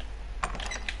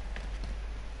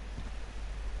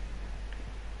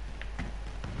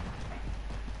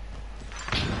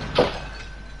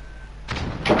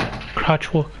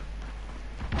 Crouch walk.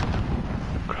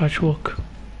 Crouch walk.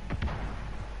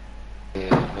 Yeah,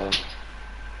 man.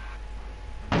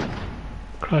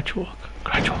 Crouch walk.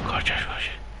 Crouch walk. Crouch walk.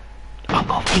 Up,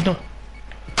 up, you know.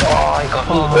 Oh, I got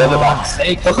me. For fuck's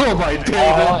sake. Oh my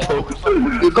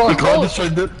god, You got the car close.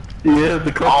 destroyed it. Yeah,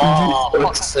 the car Oh,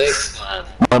 fuck's sake,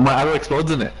 man. my arrow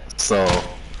explodes in it, so...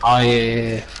 Oh,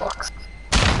 yeah, fuck.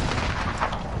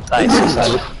 Nice.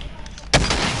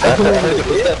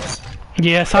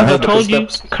 Yeah, Sans, I told you.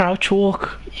 Crouch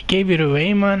walk. You gave it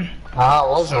away, man. Ah,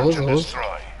 was. Search and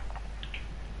destroy.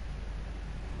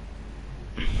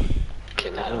 Okay,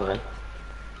 now, man.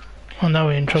 Oh, now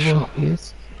we're in trouble.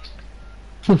 Yes.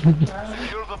 Secure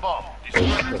the bomb.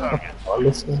 Destroy the target. All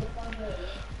this, man.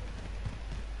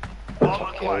 Bomb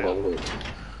Okay, acquired. I'm going.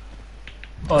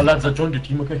 Oh lads, I joined your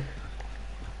team, okay?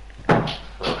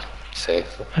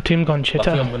 Safe. A team gone I think chitter.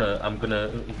 I'm gonna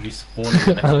respawn in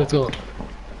the next one. Let's go.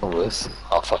 Oh, this.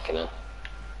 Oh, fucking hell.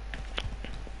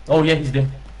 Oh yeah, he's there.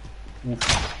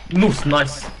 Oof. Noose,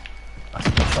 nice. That's a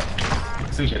good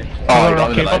shot. Still get it. Oh, I Alright,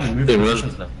 got okay. it Probably move alive.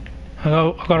 positions now.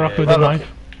 I got rock with Yeah, the rock. knife.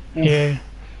 Yeah.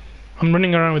 I'm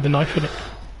running around with the knife with it.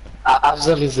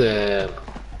 Afzal is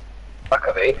back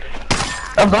away.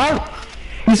 Abzal!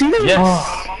 You see them?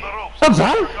 Yes. On the ropes.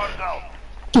 Abzal! Gun down.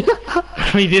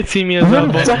 He did see me as well,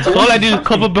 but all I did is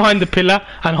cover behind the pillar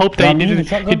and hope that he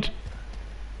didn't.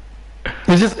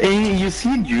 It's just, you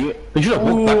seen you. You should have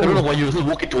walked back. I don't know why you were still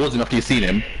walking towards him after you seen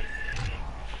him.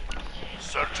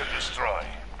 Search and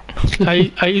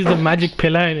destroy. I used the magic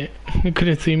pillar in it. He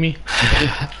couldn't see me.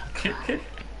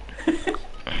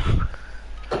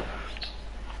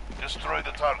 Destroy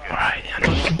the target. Right, I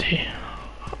know what to do.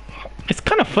 It's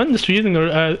kind of fun just using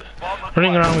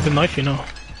running around with a knife, you know.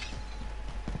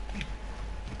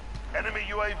 Enemy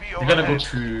UAV They're gonna go overhead.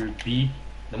 to B.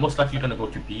 They're most likely gonna go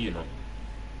to B, you know.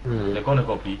 They're gonna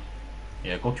go B.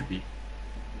 Yeah, go to B.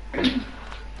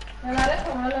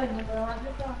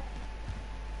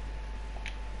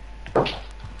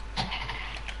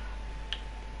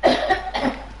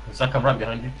 Zach, I'm right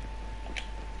behind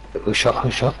you. Who shot?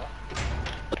 Who shot?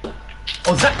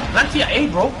 Oh, Zach, plant your A,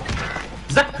 bro.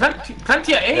 Zach, plant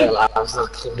your A. Yeah,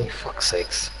 Afzal killed me. Fuck's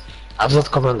sakes. Afzal,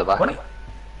 come around the back. What?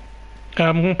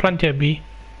 I'm gonna plant here B.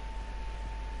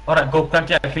 Alright, go plant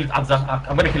your A. Kill Afzal.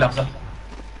 I'm gonna kill Afzal.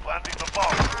 Planting the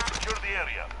bomb. Secure the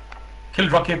area. Kill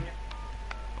Rakib.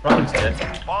 Rakib's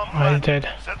dead. Bomb Oh, he's planted. dead.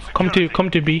 Set Come security.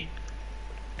 to B.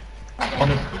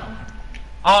 Coming.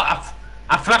 Oh,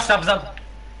 I flashed Afzal.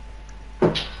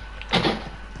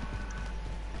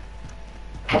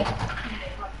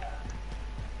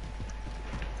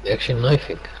 They're actually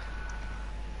knifing.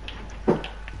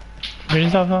 Where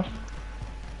is that?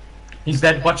 He's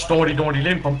dead. Watch, don't worry, let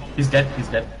him come. He's dead, he's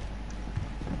dead.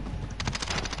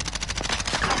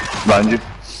 Behind you.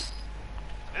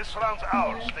 This round's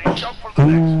ours. Stay sharp for the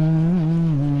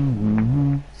next.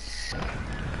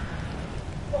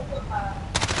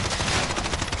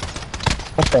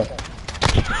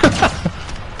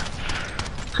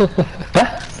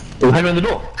 Behind you on the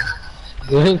door.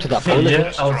 Go into that hole.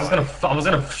 Yeah, I was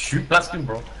gonna shoot blast him,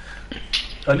 bro.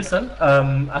 Listen,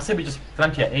 I said we just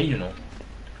plant your A, you know.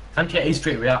 Plant your A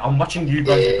straight away. I'm watching you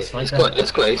guys with the sniper.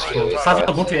 Let's go. Saza,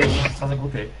 go to A. Saza, go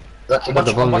to A. Zach, you got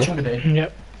the I'm bomb, watching yeah? with A.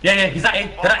 Yep. Yeah, he's at A.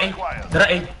 They're at A. They're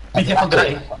at A. Be careful, they're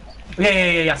at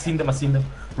A. Yeah, I seen them.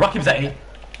 Rakib's at A.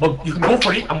 But you can go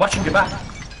for it. I'm watching you back.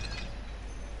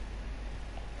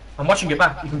 You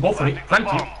can go for it.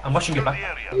 Flank you. I'm watching you back.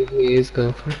 He is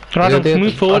going for it. Right, Yeah, there.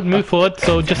 move forward,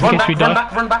 so just in Run case we back,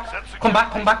 die. run back. Come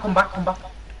back.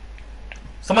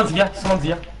 Someone's here.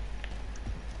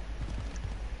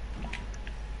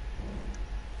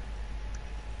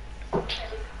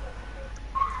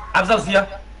 Afzal's here.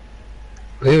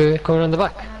 Wait, come around the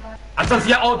back. Afzal's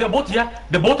here. Oh, they're both here.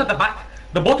 They're both at the back.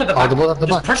 they're both at the Just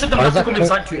back. pressure them not Alright, to come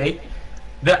Zach, inside to A.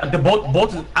 They're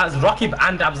both as Rakib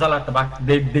and Afzal at the back.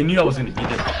 They knew I was gonna be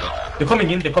there. They're coming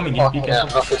in. Be Yeah,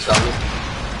 careful. Rocket's down.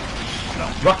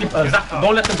 Rakib, Zach,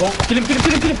 don't let them go. Kill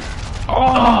him.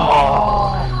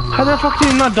 How the fuck did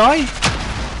he not die?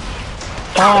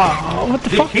 Oh, what the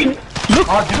They fuck? Oh, kill.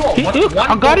 Look, You know, Look,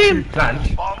 I got one him.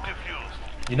 Plant. Bomb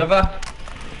defused. You never.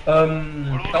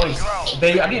 That was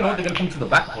they. I didn't know they're gonna come to the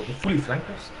back, but they fully flanked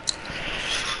us.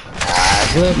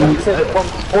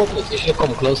 You should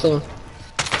come closer.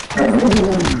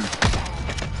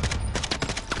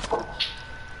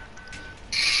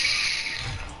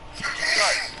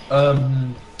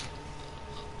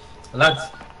 Lads,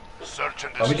 Search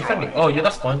and are we destroy. defending? Oh yeah,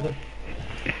 that's fine then.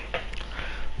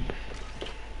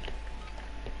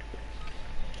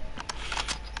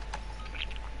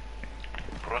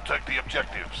 Protect the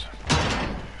objectives.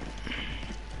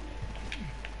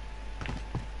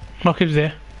 Rocket's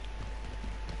there.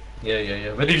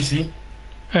 Yeah. Where did you see?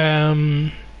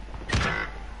 Oh,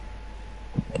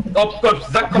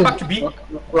 Zach, come back to B. He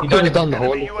goes down the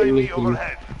hole. UAV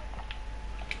overhead.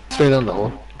 Straight down the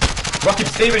hole. Rocket,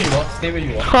 stay where you are. Stay where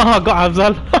you are. Haha, got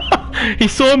Afzal. He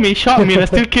saw me, shot me, and I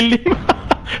still killed him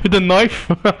with a knife.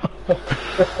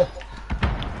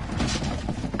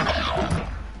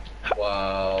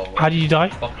 Wow. How did you die?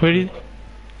 Where did?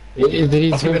 There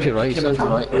is one to right.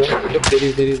 Look,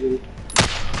 there is.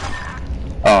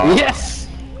 Oh. Yes!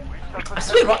 I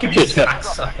swear Rocket used to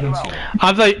axe.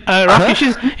 Afzal, Rocky,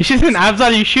 it's just been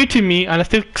Afzal. You shooting me, and I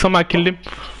still somehow killed him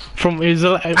from a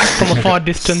far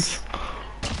distance.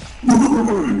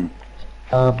 Lag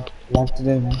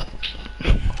today, man.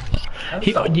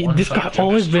 This guy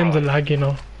always blames the lag, you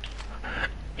know.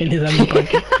 In his ammo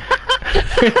pocket.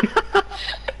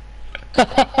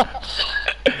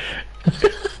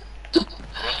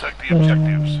 Protect the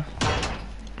objectives.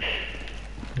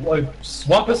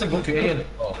 One person go to A and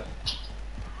oh.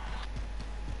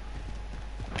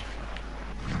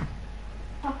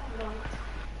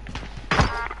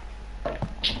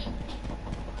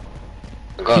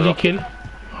 Did you kill?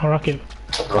 Or Rocket?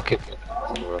 Rocket.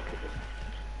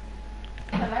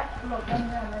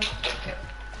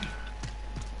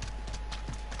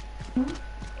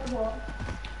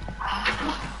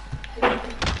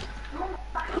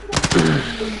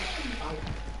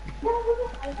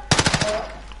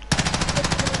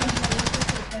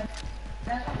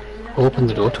 Open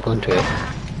the door to go into it.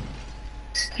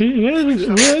 Where is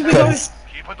the guy?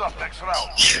 Keep it up next round.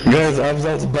 Guys,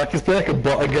 Afzal's back. He's playing like a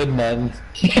bot again, man.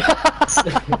 She's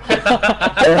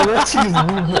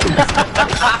moving.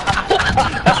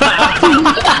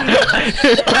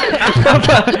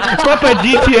 Proper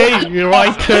GTA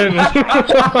right turn.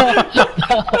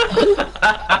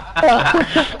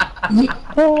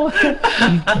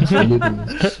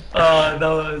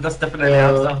 No, that's definitely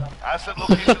Hamza. Asset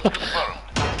location confirmed.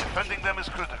 Defending them is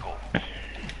critical.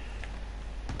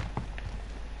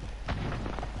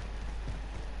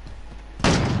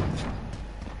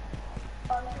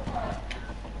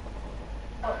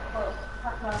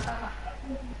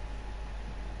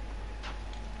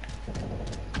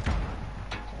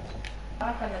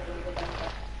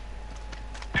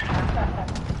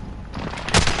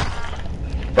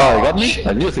 Oh, you got me?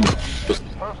 I knew it.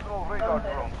 Personal radar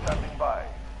drone standing by.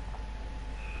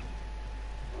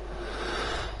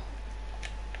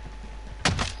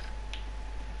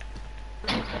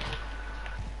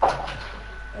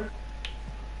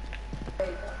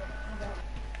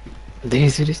 Did you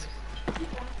see this?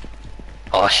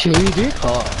 Oh shit, you did?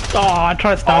 Oh, I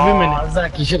tried to stab him and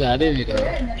Zach, you should have added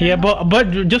it. yeah, but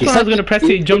just when I was gonna press it,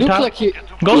 he jumped looked out. like you,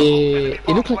 Go. it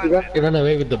looked like you ran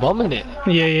away with the bomb in it.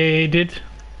 Yeah, he did.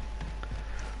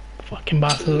 Fucking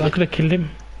bastard! I could have killed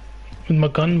him with my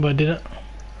gun, but I didn't.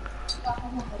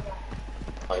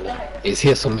 Is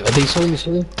here some? Are they showing me?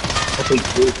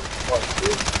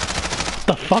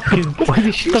 The fuck is? What are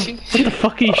you shooting? What the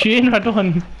fuck are you shooting at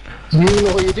one? You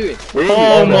know what you're doing?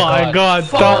 Oh my god,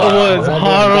 that was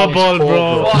horrible,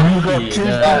 bro. You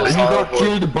got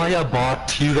killed by a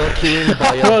bot. You got killed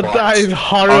by a Bro, bot. that is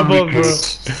horrible, bro.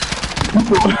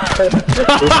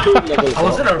 I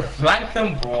was gonna flank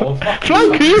them, bro.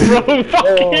 Flank you, bro.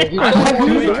 Fucking. What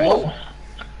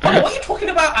are you talking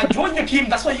about? I joined your team,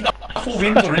 that's why you got 4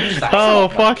 wins already. Zach. Oh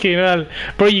fucking hell,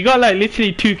 bro! You got like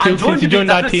literally 2 I kills since you joined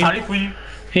joined I that feel team. sorry for you.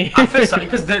 I feel sorry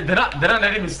because they're not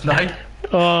letting me snipe.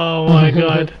 Oh my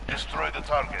god. Destroy the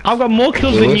target. I've got more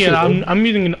kills than you, and I'm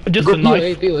using just a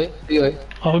knife. Be away.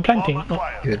 Oh, we're planting. Bomb Oh.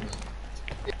 acquired. Good.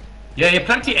 Yeah,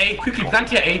 plenty A, quickly,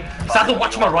 plenty A. Sazo,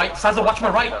 watch my right. Sazo, watch my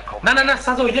right. No,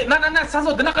 Sazo, yeah, no,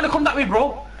 Sazo, they're not gonna come that way,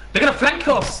 bro. They're gonna flank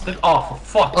us. Oh,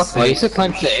 for fuck's Oh, you sake. said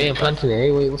planting A and planting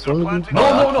A. Wait, what's wrong with you?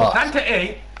 No, plant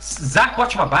A. Zach,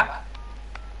 watch my back.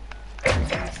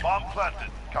 Bomb planted.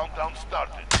 Countdown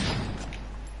started.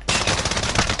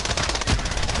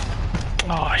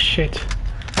 Oh shit.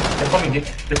 They're coming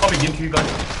into you guys.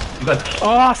 You guys.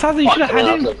 Oh, Sazi, you should have had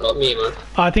him. Got me, man.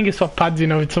 Oh, I think it's swapped pads, you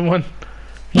know, with someone.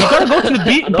 You gotta go to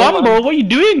the bomb, bro. What are you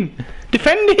doing?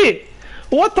 Defend it.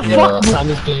 What the Yeah, fuck? Sam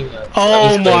is playing. Oh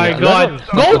he's my playing, god.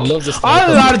 I Go! love this Oh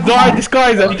my god, this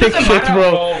guy's a thick doesn't shit, matter,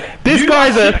 bro. This You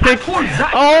guy's a actually- I thick. told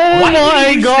Zach, Oh why my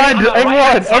didn't you god, stay on the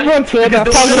right-hand side? everyone saw that.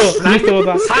 Because they were Sazo, you saw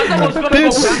that. Sazo was gonna go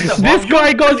This, back the this bomb. guy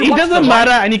You- goes, you it watch doesn't the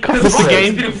matter, right. and he comes Because the Rocky has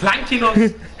game. been flanking us.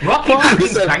 Rocky has been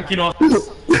flanking us.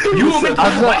 You were meant to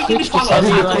why didn't he follow us?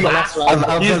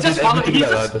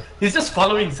 He's just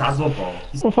following Sazo, bro.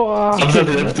 I'm trying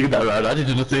to do everything that round. I didn't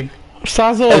do nothing. I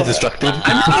was Sazo. distracted. I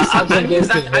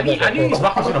knew his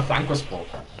Rocky was gonna flank us, bro.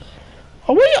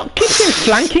 Oh wait, keep saying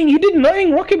flanking. You did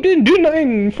nothing. Rocky didn't do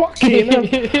nothing. Fucking hell.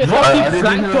 Rocky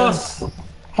flanked us.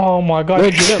 Oh my god.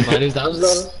 Wait, you don't mind his down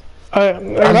though?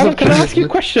 Rado, can I ask you a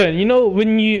question? You know,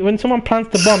 when someone plants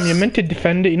the bomb, you're meant to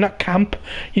defend it. You're not camp.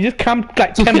 You just camp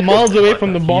like 10 miles away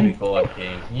from the Here we bomb. go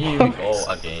again. Here we go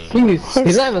again.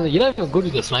 He's not even, you're not even good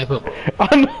with the sniper, bro.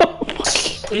 I know.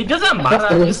 It doesn't That's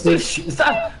matter. the You're still worst shit.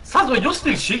 Sazo, you're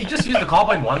still shit. You just use the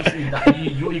carbine once.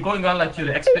 You're going on like you're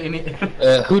the expert in it.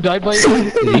 Who died by you? You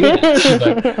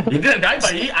You didn't die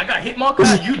by it. I got hit marker.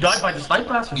 You died by the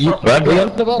sniper. That's for You- sure. Right, We bro.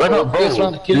 got the ball, Right, bro. bro. First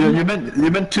round to kill him.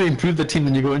 You meant to improve the team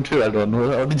when you go into it. I don't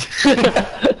know. How did you?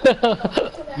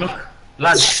 Look,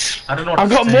 lads, I don't know what I to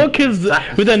got say. more kills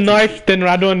Zach- with a knife than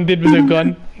Radon did with a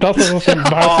gun. That's also Oh,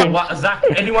 embarrassing. what, Zach,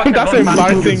 anyone can That's run fast through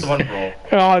embarrassing. this one, bro.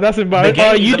 Oh, that's The embarrassing.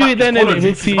 game Oh, is you do about it then and politics,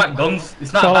 we'll it's see. about guns.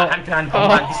 It's not about hand-to-hand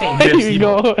combat. This ain't Here UFC, we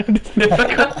bro. go.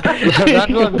 That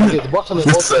one is the bottom of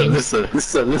both teams.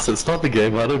 Listen. Start the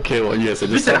game. I don't care what you say.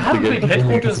 Just Listen, I start the haven't played game.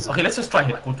 headquarters. Okay, let's just try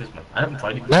headquarters, man. I haven't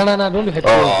tried it. No, don't do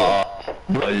headquarters,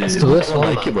 bro. It's the worst I don't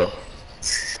one. like it, bro.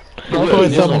 Oh,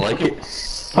 it's I don't up. like it.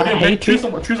 Okay, hate choose a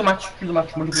match. Choose a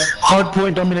match. Multiplayer. Hard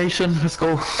point domination. Let's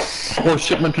go. Oh,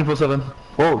 shipment 347.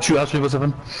 Oh, shoot out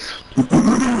 347.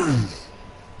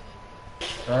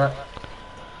 Alright.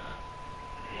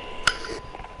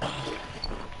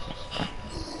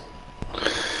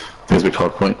 There's a big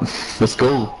hard point. Let's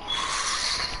go.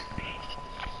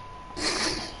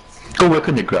 Go work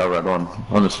on your ground right on.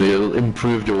 Honestly, it'll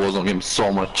improve your Warzone game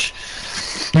so much.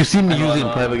 You see me using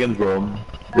private games, bro.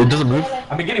 It doesn't move.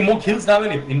 I've been getting more kills now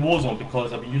in Warzone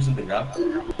because I've been using the grab.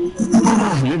 You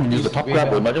didn't even use the top grab,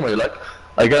 bro. Imagine what you're like.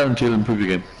 I guarantee it'll improve your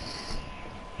game.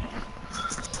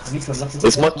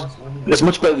 It's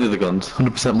much better than the other guns.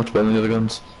 100% much better than the other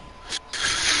guns.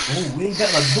 Oh, wait,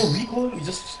 that like no recoil. You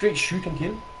just straight shoot and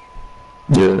kill.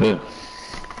 Yeah.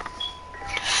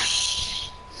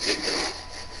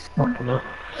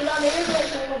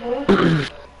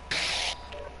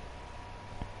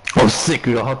 Oh, sick.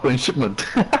 We got hard point shipment.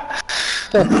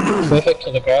 Perfect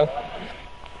to the ground.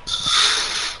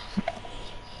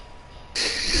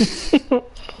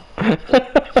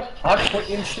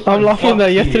 I'm laughing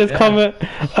at yesterday's comment.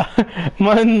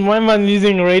 My man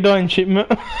using radar and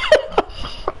shipment.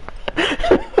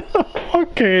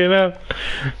 Okay, now.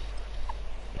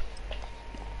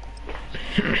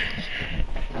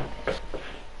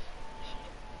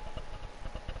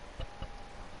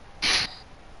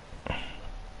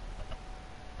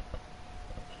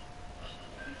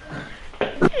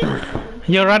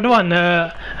 Yo, Radwan,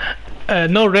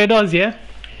 no radars, yeah?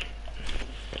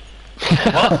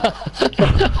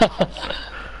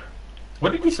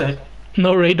 What did you say?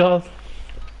 No radars.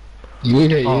 You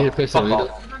need to press the fuck reader.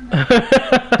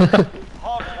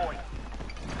 Hard point.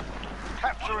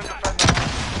 Capture and defend the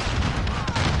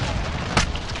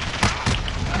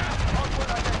hard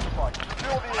point identified.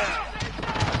 Secure the area.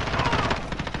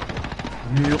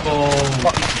 You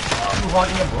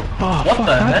right here, bro. Oh, What fuck,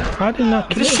 the hell? I did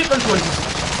not Is kill this it. shipment going to...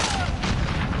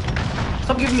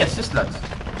 Stop giving me assist, lads.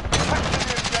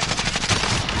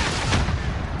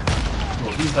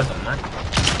 Oh, these guys are mad.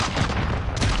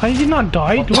 How did he not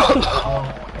die? What the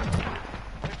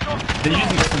They're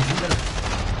using this in season.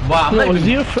 Wow, I'm No, not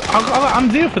even...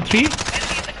 I'm 0 for 3.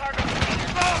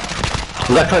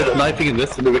 That try knifing in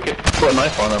this in the wicket. Put a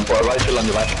knife on and put a rifle on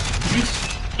your back.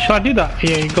 Should I do that?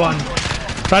 Yeah, go on.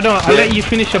 Radon, I'll let you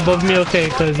finish above me, okay?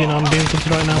 Because, you know, I'm doing things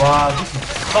right now. Wow, this is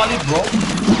solid, bro.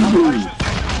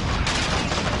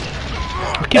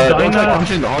 I keep dying now. I'm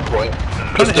shooting the hard point.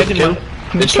 I'm trying to edit my...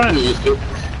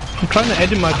 I'm trying to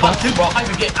edit my class. Bro, I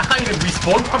can't even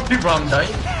respawn properly, bro. I'm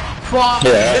dying. Fuck,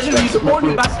 Yeah, let me that's respawn, you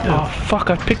it. bastard. Oh, fuck,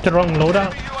 I picked the wrong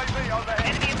loadout.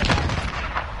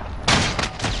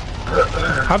 I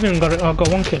haven't even got it. I've got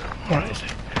 1 kill. Alright.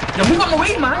 Yeah, move on the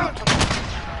way, man.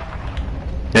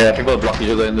 Yeah, people block each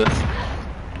other in this.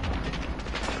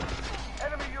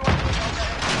 Enemy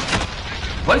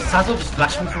UAV Why is Sazo just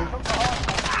flashing through?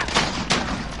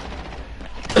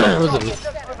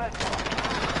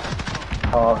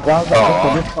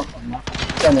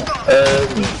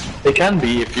 It can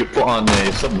be if you put on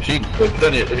a submachine. If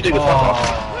you take the top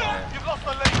off. You've lost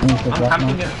the lead. I'm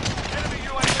camping it.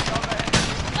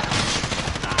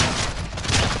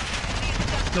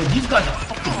 Yo, these guys are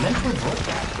fucking mental, bro.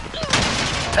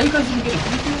 How you guys even getting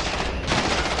defused?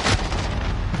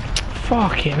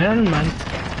 Fucking hell, man.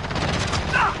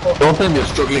 Don't tell me you're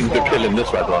struggling to kill in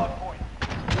this red one.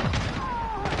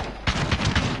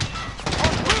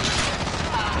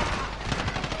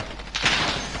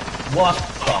 What the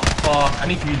fuck? I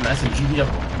need to use my SMG here.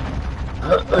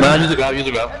 Man, use a grab, use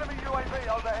a grab.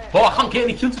 Bro, I can't get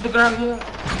any kills with the ground here.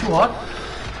 It's too hard.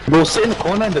 Bro, sit in the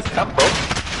corner in this camp, bro.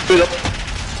 Straight up.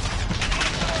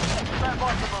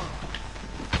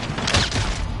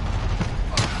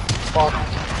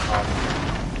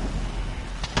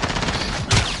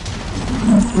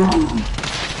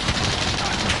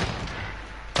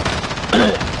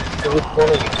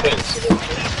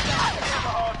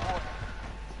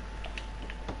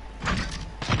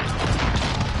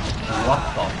 What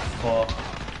the fuck?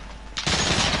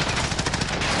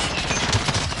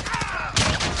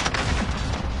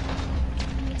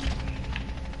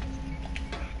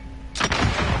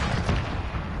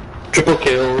 Triple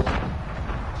kill.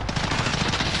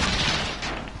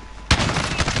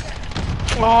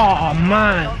 Oh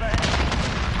man.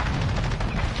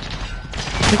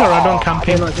 You got right on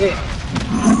campaign. I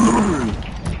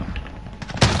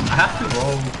have to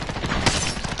roll.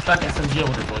 Try to SMG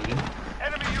with it going in.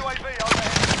 Enemy UAV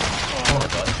overhead. Oh my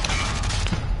god.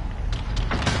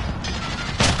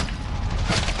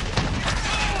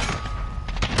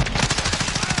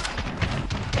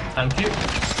 Thank you.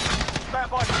 Stand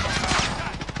by for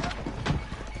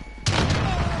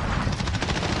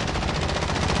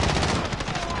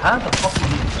How the fuck did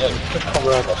you...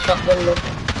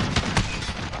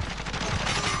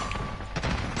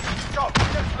 Go, get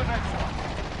to the next one.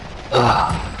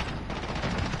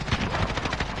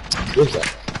 Who's that?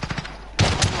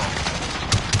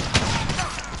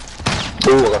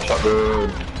 Oh, I got shotgun.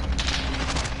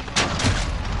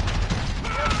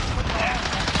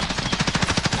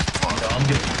 Yo, I'm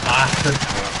getting blasted.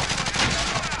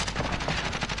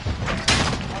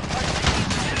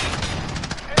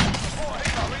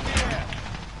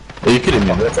 Are you kidding me?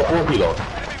 That's a whole reload.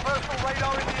 Enemy personal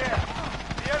radar in the air.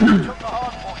 The enemy took the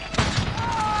hard point.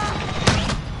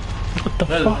 What the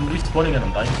Well, fuck? I'm respawning and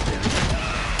I'm dying still.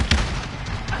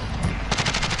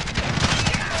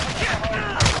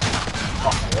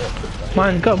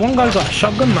 Man, one guy got a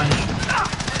shotgun, man.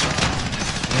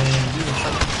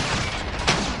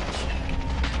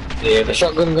 Yeah, the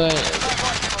shotgun guy.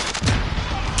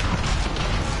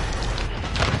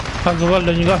 As well,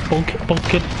 then you got both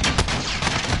kid.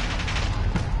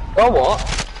 Oh, what?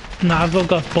 Nah, I've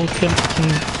got both kid.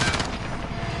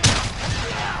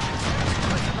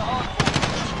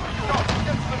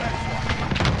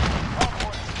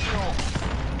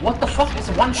 What the fuck? It's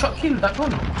a one-shot kill, that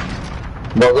gun.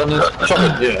 Well, then there's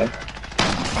shotgun, yeah.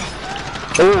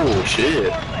 Oh,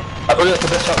 shit. I thought that's the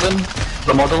best shotgun.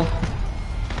 The model.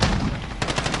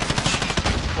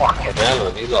 Fucking hell,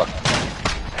 have you got?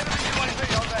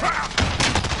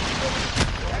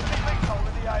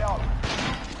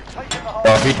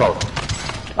 Oh, people.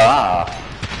 Ah.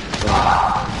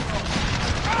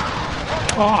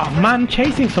 Oh man,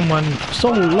 chasing someone for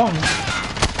so long.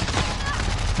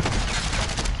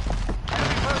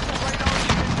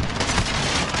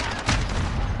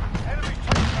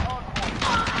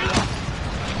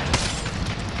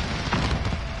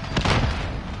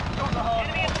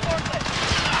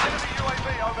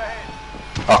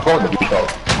 I thought the people.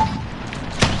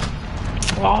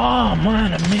 Oh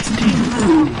man, I missed him.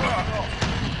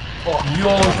 Yo,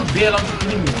 you bail on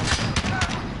killing me.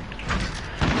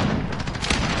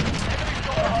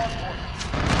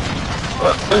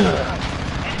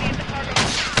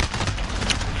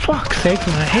 Fuck's sake,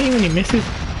 man, I hate when he misses.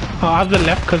 Oh, I have the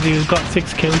left because he's got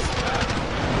 6 kills.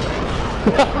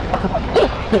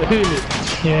 Really?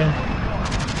 Yeah,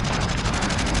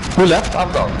 Who left?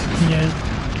 I've gone. yeah.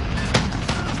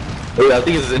 Oh, yeah, I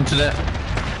think it's his internet.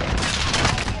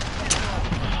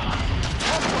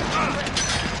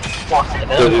 Fucking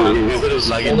hell, man. It was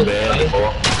lagging bad.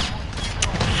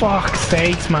 Fuck's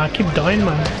sakes, man, I keep dying,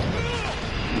 man.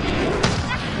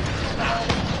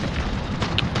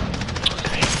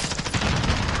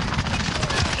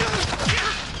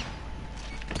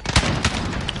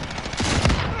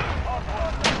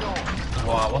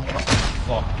 Wow, what the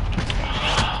fuck?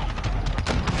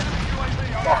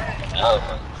 Hell,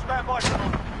 man. Stand by for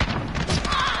order.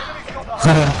 Enemy's got the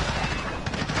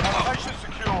hard. Location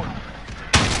secured.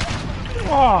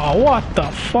 Oh, what the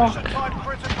fuck? Time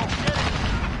critical. Get it.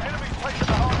 Enemy's taking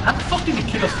the hard. How the fuck did he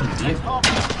kill us from the left? Half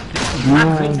This is mad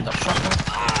crazy, the shotgun.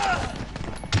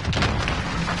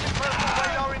 personal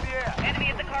radar in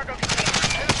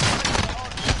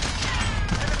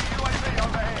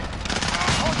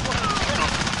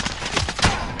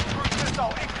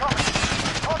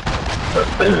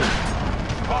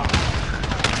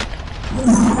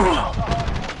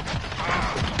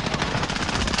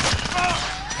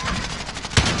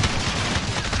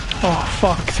Oh,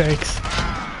 fuck's sakes.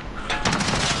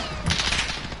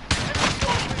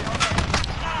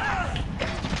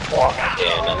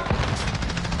 Yeah, no.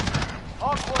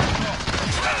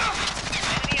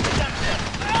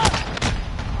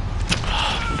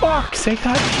 Fuck's sake,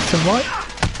 that hits him right.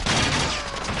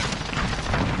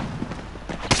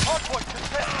 Hardpoint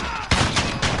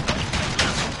contested.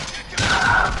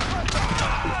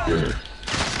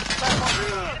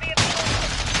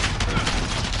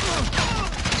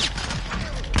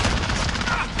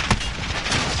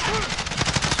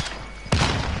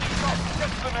 Get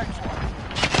to the next one.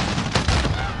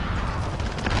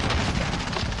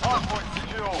 Hardpoint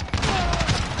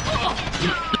secure.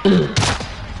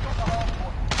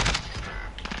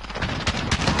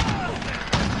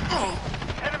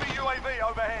 Enemy UAV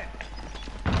overhead.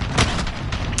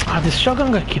 Ah, this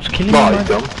shotgun guy keeps killing me, Right, man.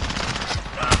 dumb.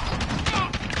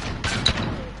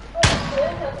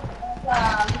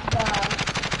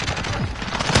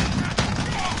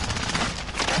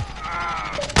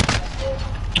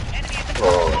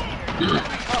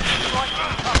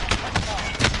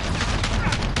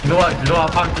 You know what? You know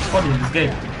what I found this funny in this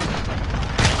game?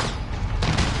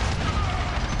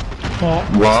 Oh,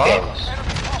 What?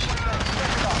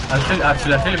 I'll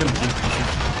tell you when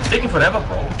it's taking forever,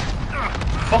 bro.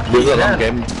 Fuck This is me, a long man.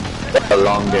 game. A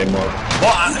long game mode.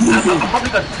 Well, I probably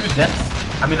got 2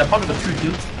 deaths. I mean, I probably got 2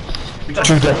 kills. We got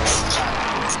 2 deaths.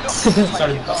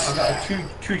 Sorry, I got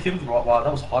two kills. Wow,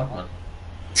 that was hard, man.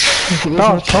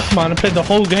 that was tough, man. I played the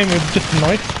whole game with just a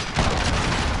knife.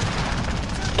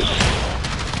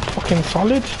 Fucking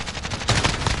solid.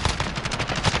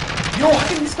 Yo, I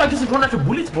think this guy doesn't run out of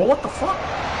bullets, bro. What the fuck?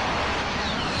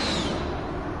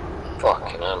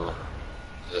 Fucking hell, man.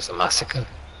 It's just a massacre.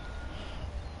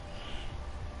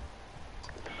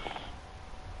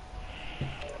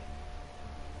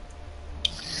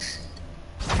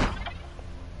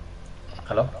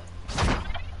 Hello?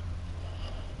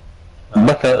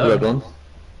 Back out, well done.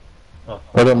 Oh.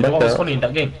 Well done, You know back what was out. funny in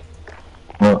that game?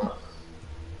 What?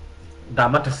 The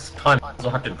amount of time I also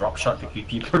had to drop shot to kill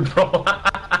people, bro.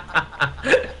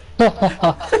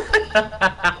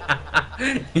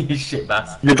 You shit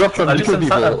bastard. You dropped from Uh, to kill listen,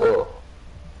 people. Salah.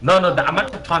 No, the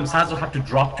amount of time Sazo had to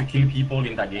drop to kill people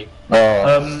in that game.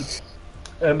 Oh.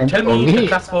 Tell me only- the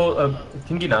class for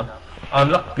thingy now.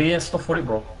 Unlock base stuff for it,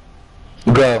 bro.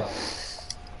 Go.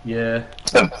 Yeah.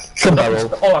 Some barrel.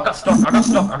 Oh, I got stuck. We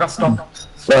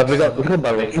got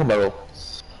barrel. Some barrel.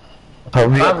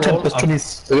 We got 10 plus 20.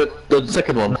 The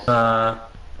second one.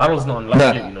 Barrel's not unlocked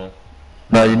Nah. yet, you know.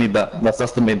 No, you need that.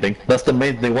 That's the main thing. That's the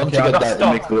main thing. Once Okay, you I get got that, stock.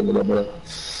 it makes it a little better.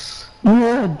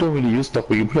 Yeah, I don't really use stock,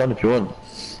 but you can put it on if you want.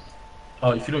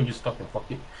 Oh, if you don't use stock, then fuck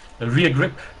it. The rear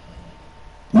grip.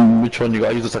 Which one you got?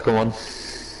 I use the second one.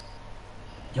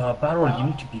 Yeah, barrel, you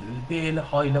need to be really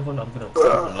high level. I'm gonna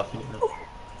start unlocking it now.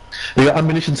 You got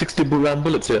ammunition 60 round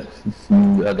bullets yet?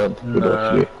 I don't.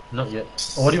 Nah, not yet.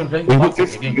 Oh, what do you want to You play? can put Boxing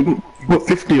 50, again. you can put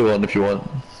 50 on if you want.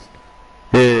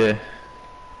 Yeah.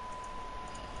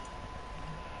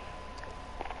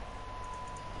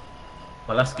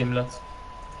 My last game, lads.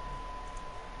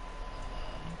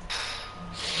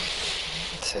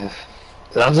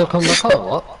 Lanzo come back on,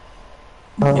 what?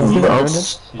 I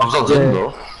was in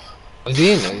though. Was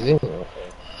he in there? Was he in there?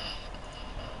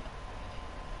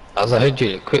 As I heard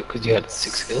you quit because you had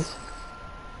 6 kills.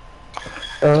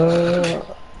 I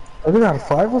think I had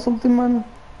 5 or something, man.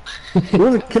 You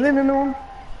wasn't killing anyone.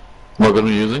 What gun are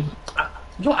you using?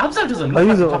 Yo, Abzal doesn't I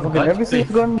look use like a the type of fucking guy to every play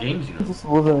single gun. games, you know. This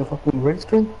was a fucking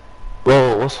registering.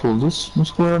 Whoa, what's all this?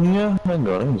 What's going on here? Hang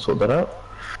on, I need to sort that out.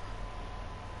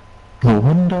 No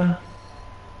wonder.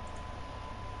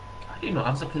 I didn't know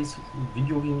Abzal plays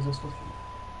video games and stuff.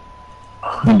 He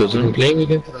I've been doesn't. playing with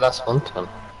him for the last month, man.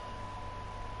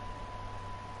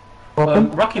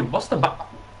 Rocky, what's the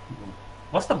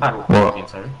barrel What? again,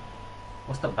 sorry?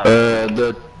 What's the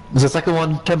barrel? The second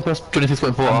one, 10 plus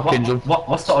 26.4 Archangel.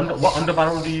 What's the under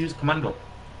barrel do you use? Commando.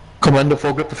 Commander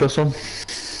 4 grip, the first one.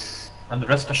 And the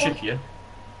rest are shit, yeah?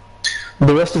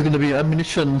 The rest is going to be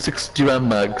ammunition 60 round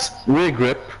mags, rear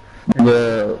grip,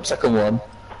 the second one,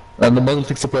 and the muzzle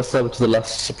 6 suppressor, which is the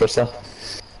last suppressor.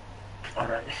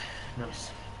 Alright,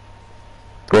 nice.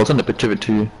 I'll send a picture of it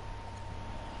to you.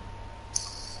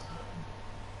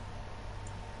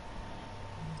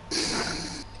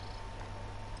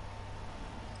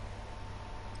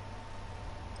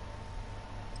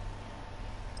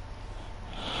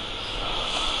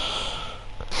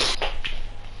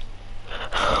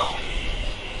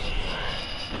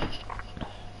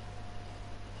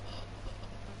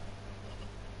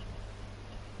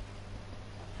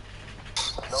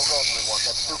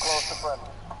 lost a friend.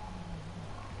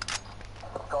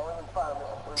 Calling in fire,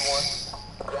 3-1.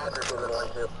 Roger,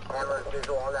 7-1-2. Hammer is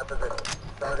visual on that position.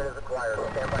 Target is acquired.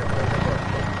 Stand by for the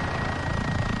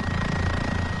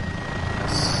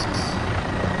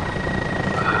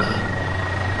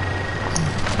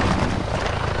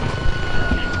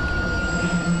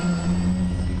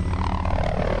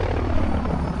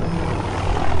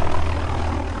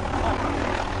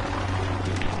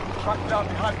Track down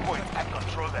the hard point and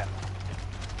control them.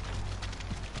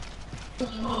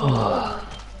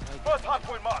 First hard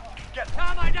point mark. Get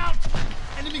Termite down!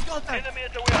 Enemy contact! Enemy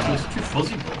at the wheel. It's too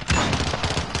fuzzy, bro.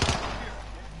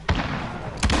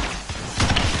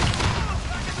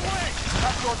 Back in the way!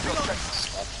 That's your objective.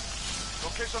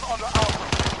 Location under our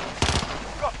control.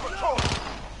 Got control.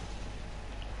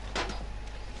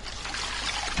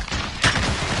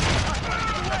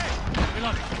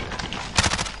 Reloading.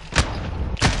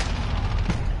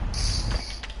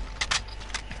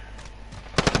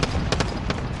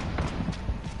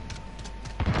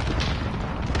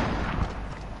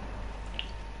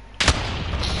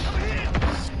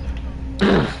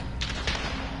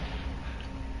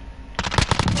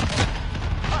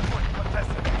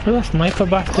 Where's that sniper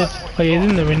bastard? Oh, he's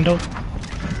in the window.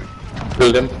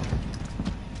 Killed him. Take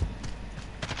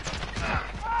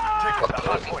the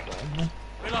hard point.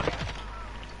 Reloading.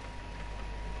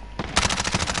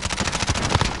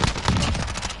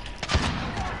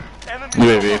 Enemy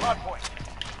UAV. on the hard point.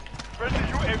 Friendly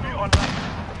UAV online.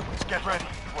 Get ready.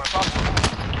 We're about to move.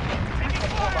 Taking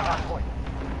control of the hard point.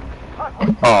 Hard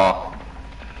point. Aw.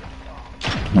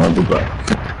 I'll be back.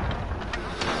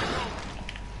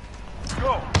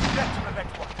 Go. Get to the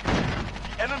next one.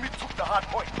 The enemy took the hard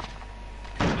point.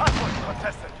 Hard point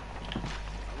contested.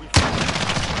 We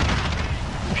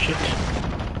Shit.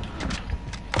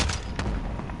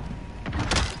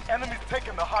 Enemy's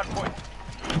taken the hard point.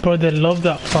 Bro, they love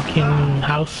that fucking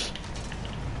house.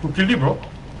 Who killed you, bro?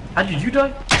 How did you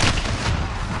die?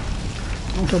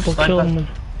 Double sniper. kill, man.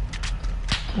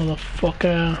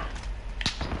 Motherfucker.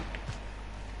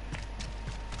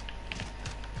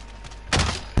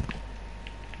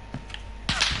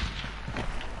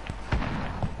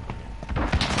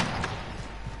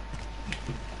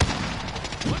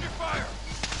 Under fire.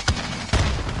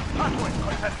 Hard point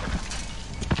contested.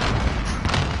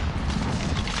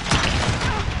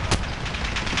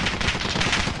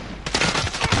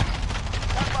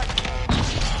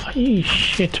 You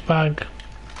shit bag.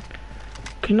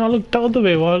 Can you not look the other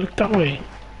way while I look that way?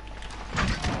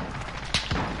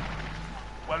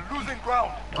 We're losing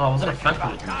ground. Oh, I was in a flank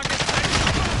with you.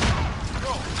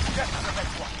 Go. Get to the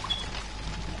next one.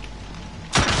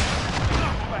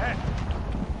 Overhead.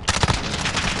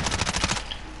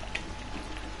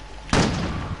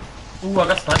 Ooh, I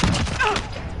got sniped.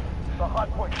 The hard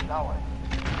point is ours.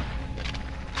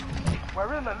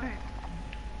 We're in the lead.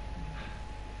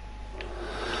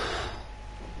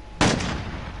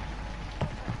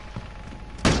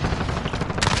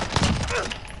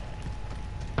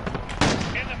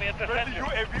 Friendly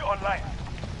UAV online.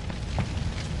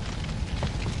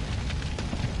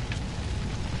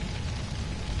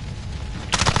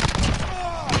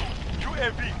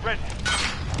 UAV ready.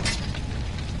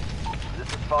 This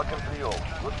is Falcon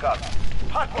 3-0. Good copy.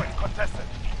 Hardpoint contested.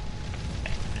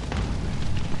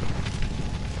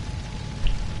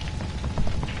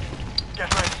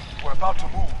 Get ready. We're about to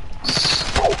move.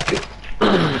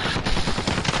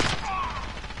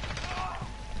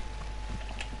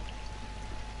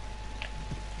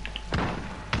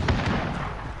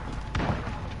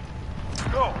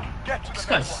 Go. Get to This the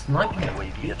guy's next one. sniping.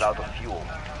 UAV is out of fuel.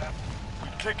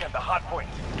 We've taken the hard point.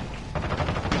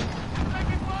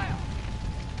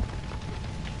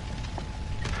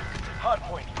 Hard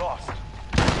point lost.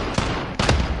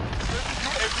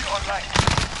 UAV online.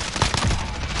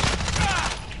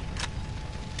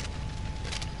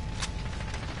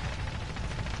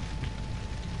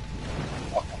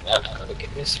 Man, gotta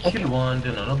get this. Kill one,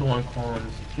 then another one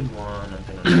comes. Kill one, and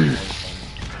then another one comes.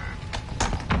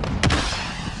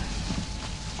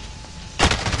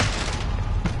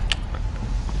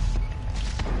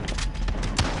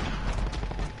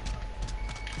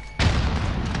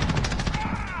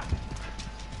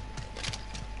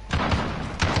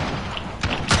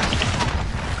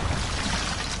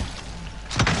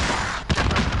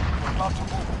 We're about to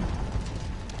move.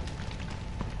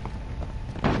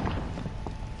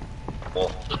 Go.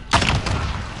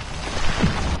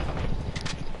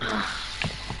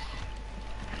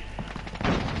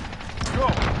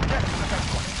 Get to the next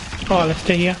one. Oh, let's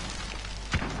stay here.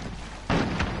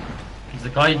 There's a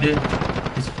guy there.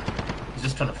 He's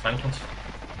just trying to flank us.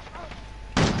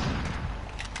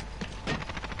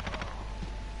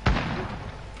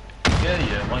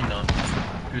 yeah, why not?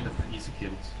 Do the easy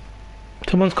kills.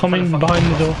 Someone's coming behind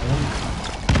the door.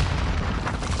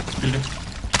 Building.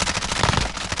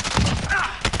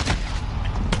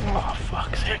 Oh,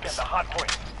 fuck's Taking sake. the hard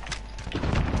point.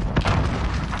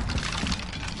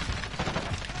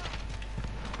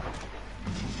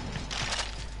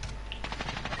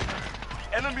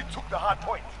 Enemy took the hard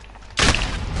point.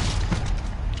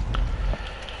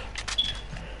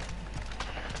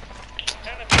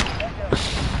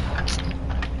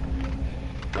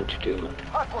 What you do, man?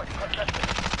 Hard point contested.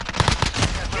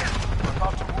 We're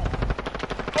about to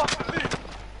move. Lost the lead.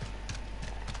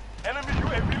 Enemy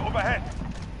UAV overhead.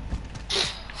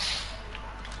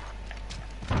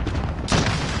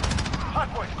 Hard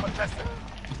point contested.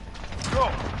 Go.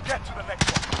 Get to the next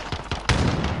one.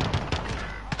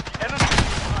 Enemy.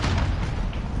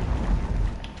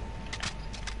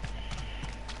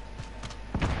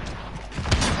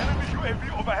 Enemy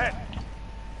UAV overhead.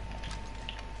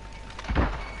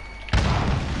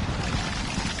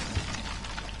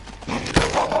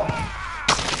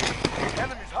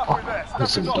 Enemies halfway there.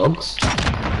 There's some Step it up. dogs.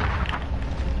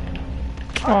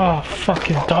 Oh,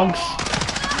 fucking dogs.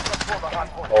 Control the hard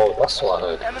point. Oh, that's what I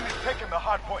heard. Enemies taking the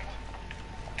hard point.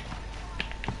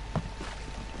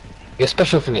 Your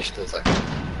special finish does like.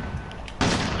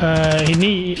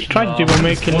 He tried to do but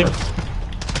make it.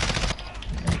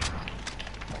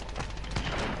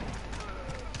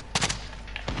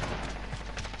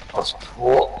 That's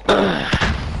what?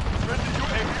 Friendly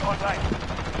UAV online.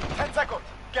 10 seconds.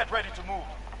 Get ready to move.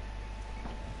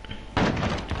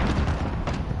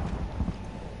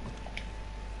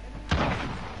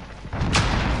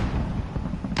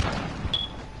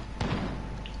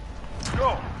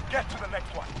 Go. Get to the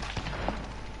next one.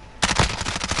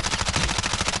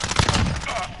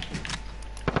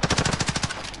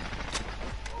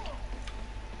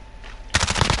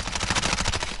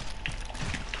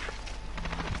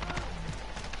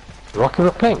 Rocky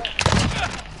Rock Plane.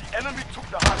 The enemy took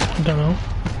the hard point. I don't know.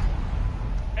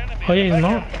 Oh yeah, he's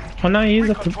not. Oh no, he is.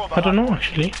 I don't know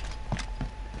actually.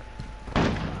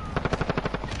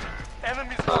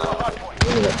 Enemies took the hard point.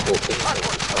 Look at that full thing. Oh,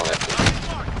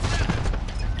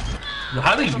 Yo,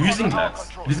 how are they using that?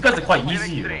 These guys are quite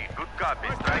easy, you know. Good copy.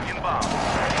 Striking bomb.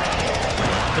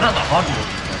 They're not that hard, you know.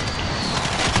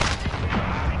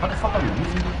 How the fuck are we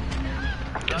using them?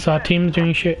 Because our team's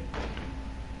doing shit.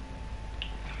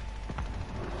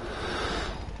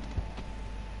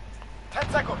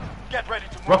 Get ready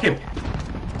to move. Rock him.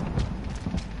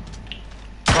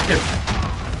 Rock him.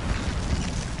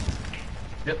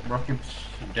 Yep, rock him.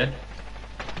 Dead.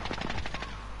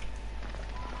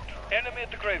 Enemy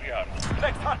at the graveyard.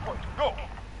 Next hard point. Go.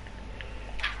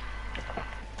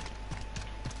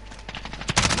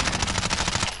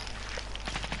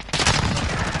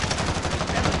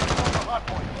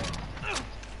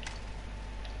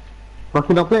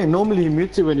 Rocky not playing. Normally he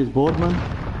mutes it when he's bored, man.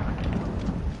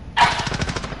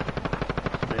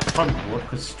 It's probably bored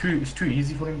because it's too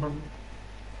easy for him, probably.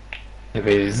 yeah,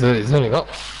 but he's only got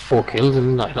 4 kills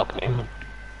and he's not playing, man.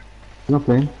 He's not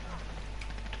playing.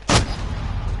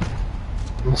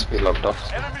 He must be logged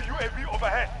off. Enemy UAV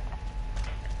overhead.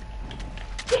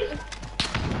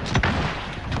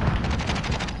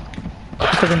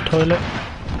 Second toilet.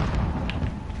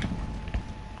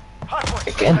 Hard point.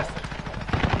 Again?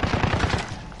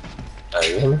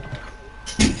 contested. Really?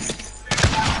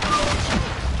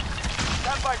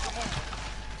 Stand by to move.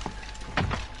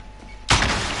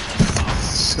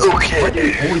 Okay.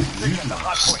 Always Taking the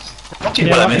hard point. fucking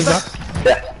Yeah, well, I Rocky's missed.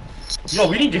 back. Yo,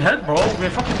 we need your help, bro. We're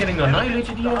fucking getting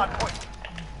annihilated The here. hard point.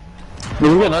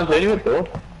 We're not playing it, bro.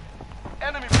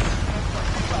 Enemy.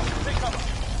 Take cover.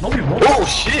 Nobody wants. Oh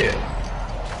shit!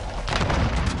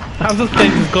 I'm just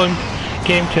playing this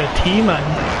game to a team, man.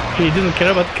 He doesn't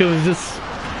care about the kills, he's just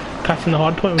catching the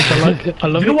hard point, which I like. I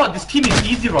love You know it. what? This team is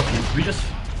easy, Rocky. We just.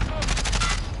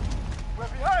 We're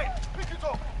behind. Pick it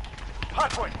up.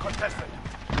 Hard point contested.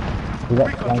 He We got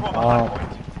control like, the hard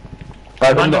point.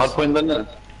 Alright, come to the hard point then.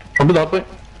 Come to the hard point.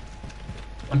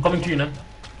 I'm coming to you now.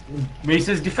 Where he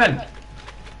says defend.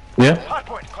 Yeah? Hard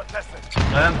point contested.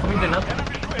 I am coming there now.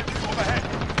 Enemy UAV overhead.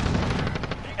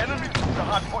 The enemy took the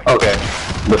hard point. Okay.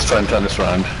 Let's try and turn this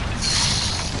around.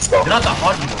 Let's go. They're not that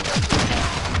hard, you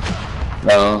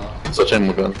know. No. So chain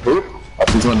we're going. Oop. Up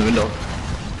he's on the window.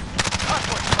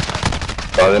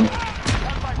 Got him.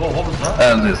 Whoa, what was that?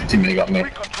 And his teammate got me. We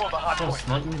control the hard Oh, point.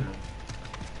 sniping, you know.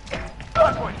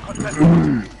 Hard point contested.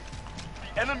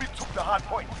 The enemy took the hard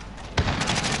point.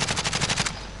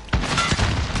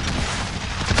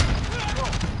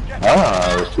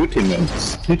 Ah, there's 2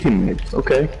 teammates. 2 teammates.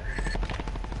 Okay.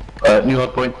 Alright, new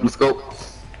hard point. Let's go.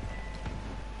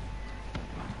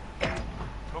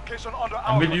 location under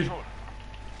I'm our with you. control.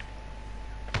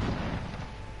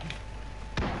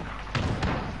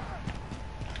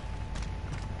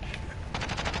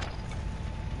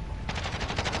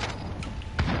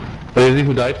 Where is he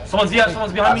who died? Someone's here,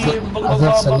 someone's behind me. I'm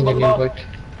not sending any invite.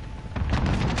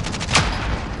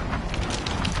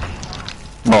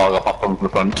 No, I got popped from the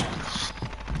front.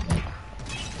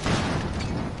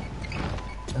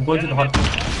 I'm going to the hut.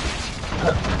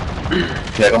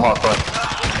 Yeah, come on, front.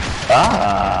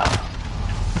 Ah!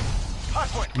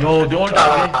 Hardpoint. Yo, they all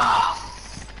died.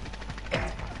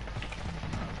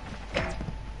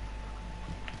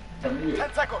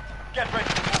 10 seconds. Get ready.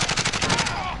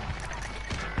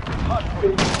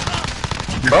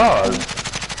 God!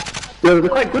 Yeah, they're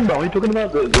quite good now. What are you talking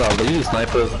about? Well, they use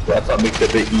snipers. That's what makes it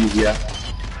a bit easier.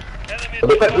 But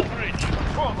they're quite good.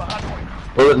 Control the hardpoint.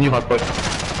 Oh, the new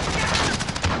hotpoint.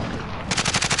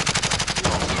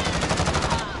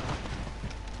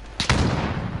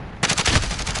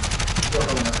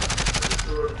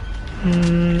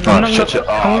 I'm not Shut your...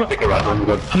 gonna- Oh, pick a random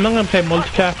gun. I'm not gonna play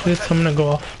multiplayer after this, so I'm gonna go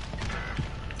off.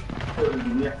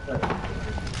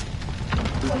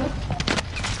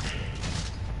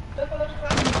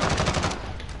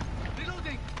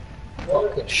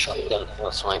 Fucking shotgun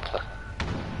or sniper.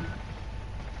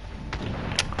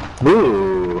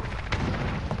 Ooh.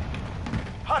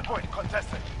 Hardpoint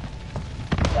contested.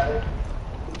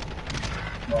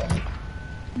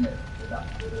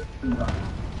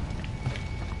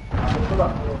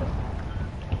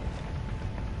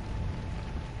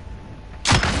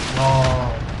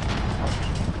 No.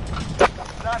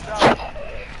 Stand down.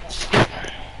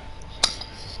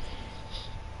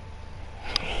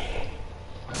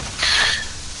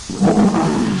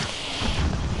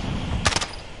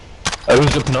 I was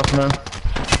jumping up, man.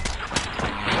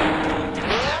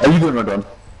 Are you going, my gun?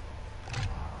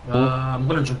 I'm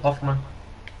gonna jump off, man.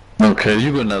 Okay,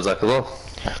 you going now, Zach, as well?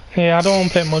 Yeah, I don't wanna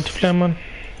play multiplayer, man.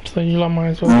 So you lot might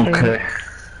as well play. Okay.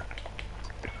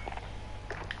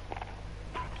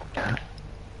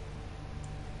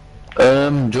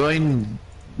 Join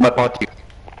my party.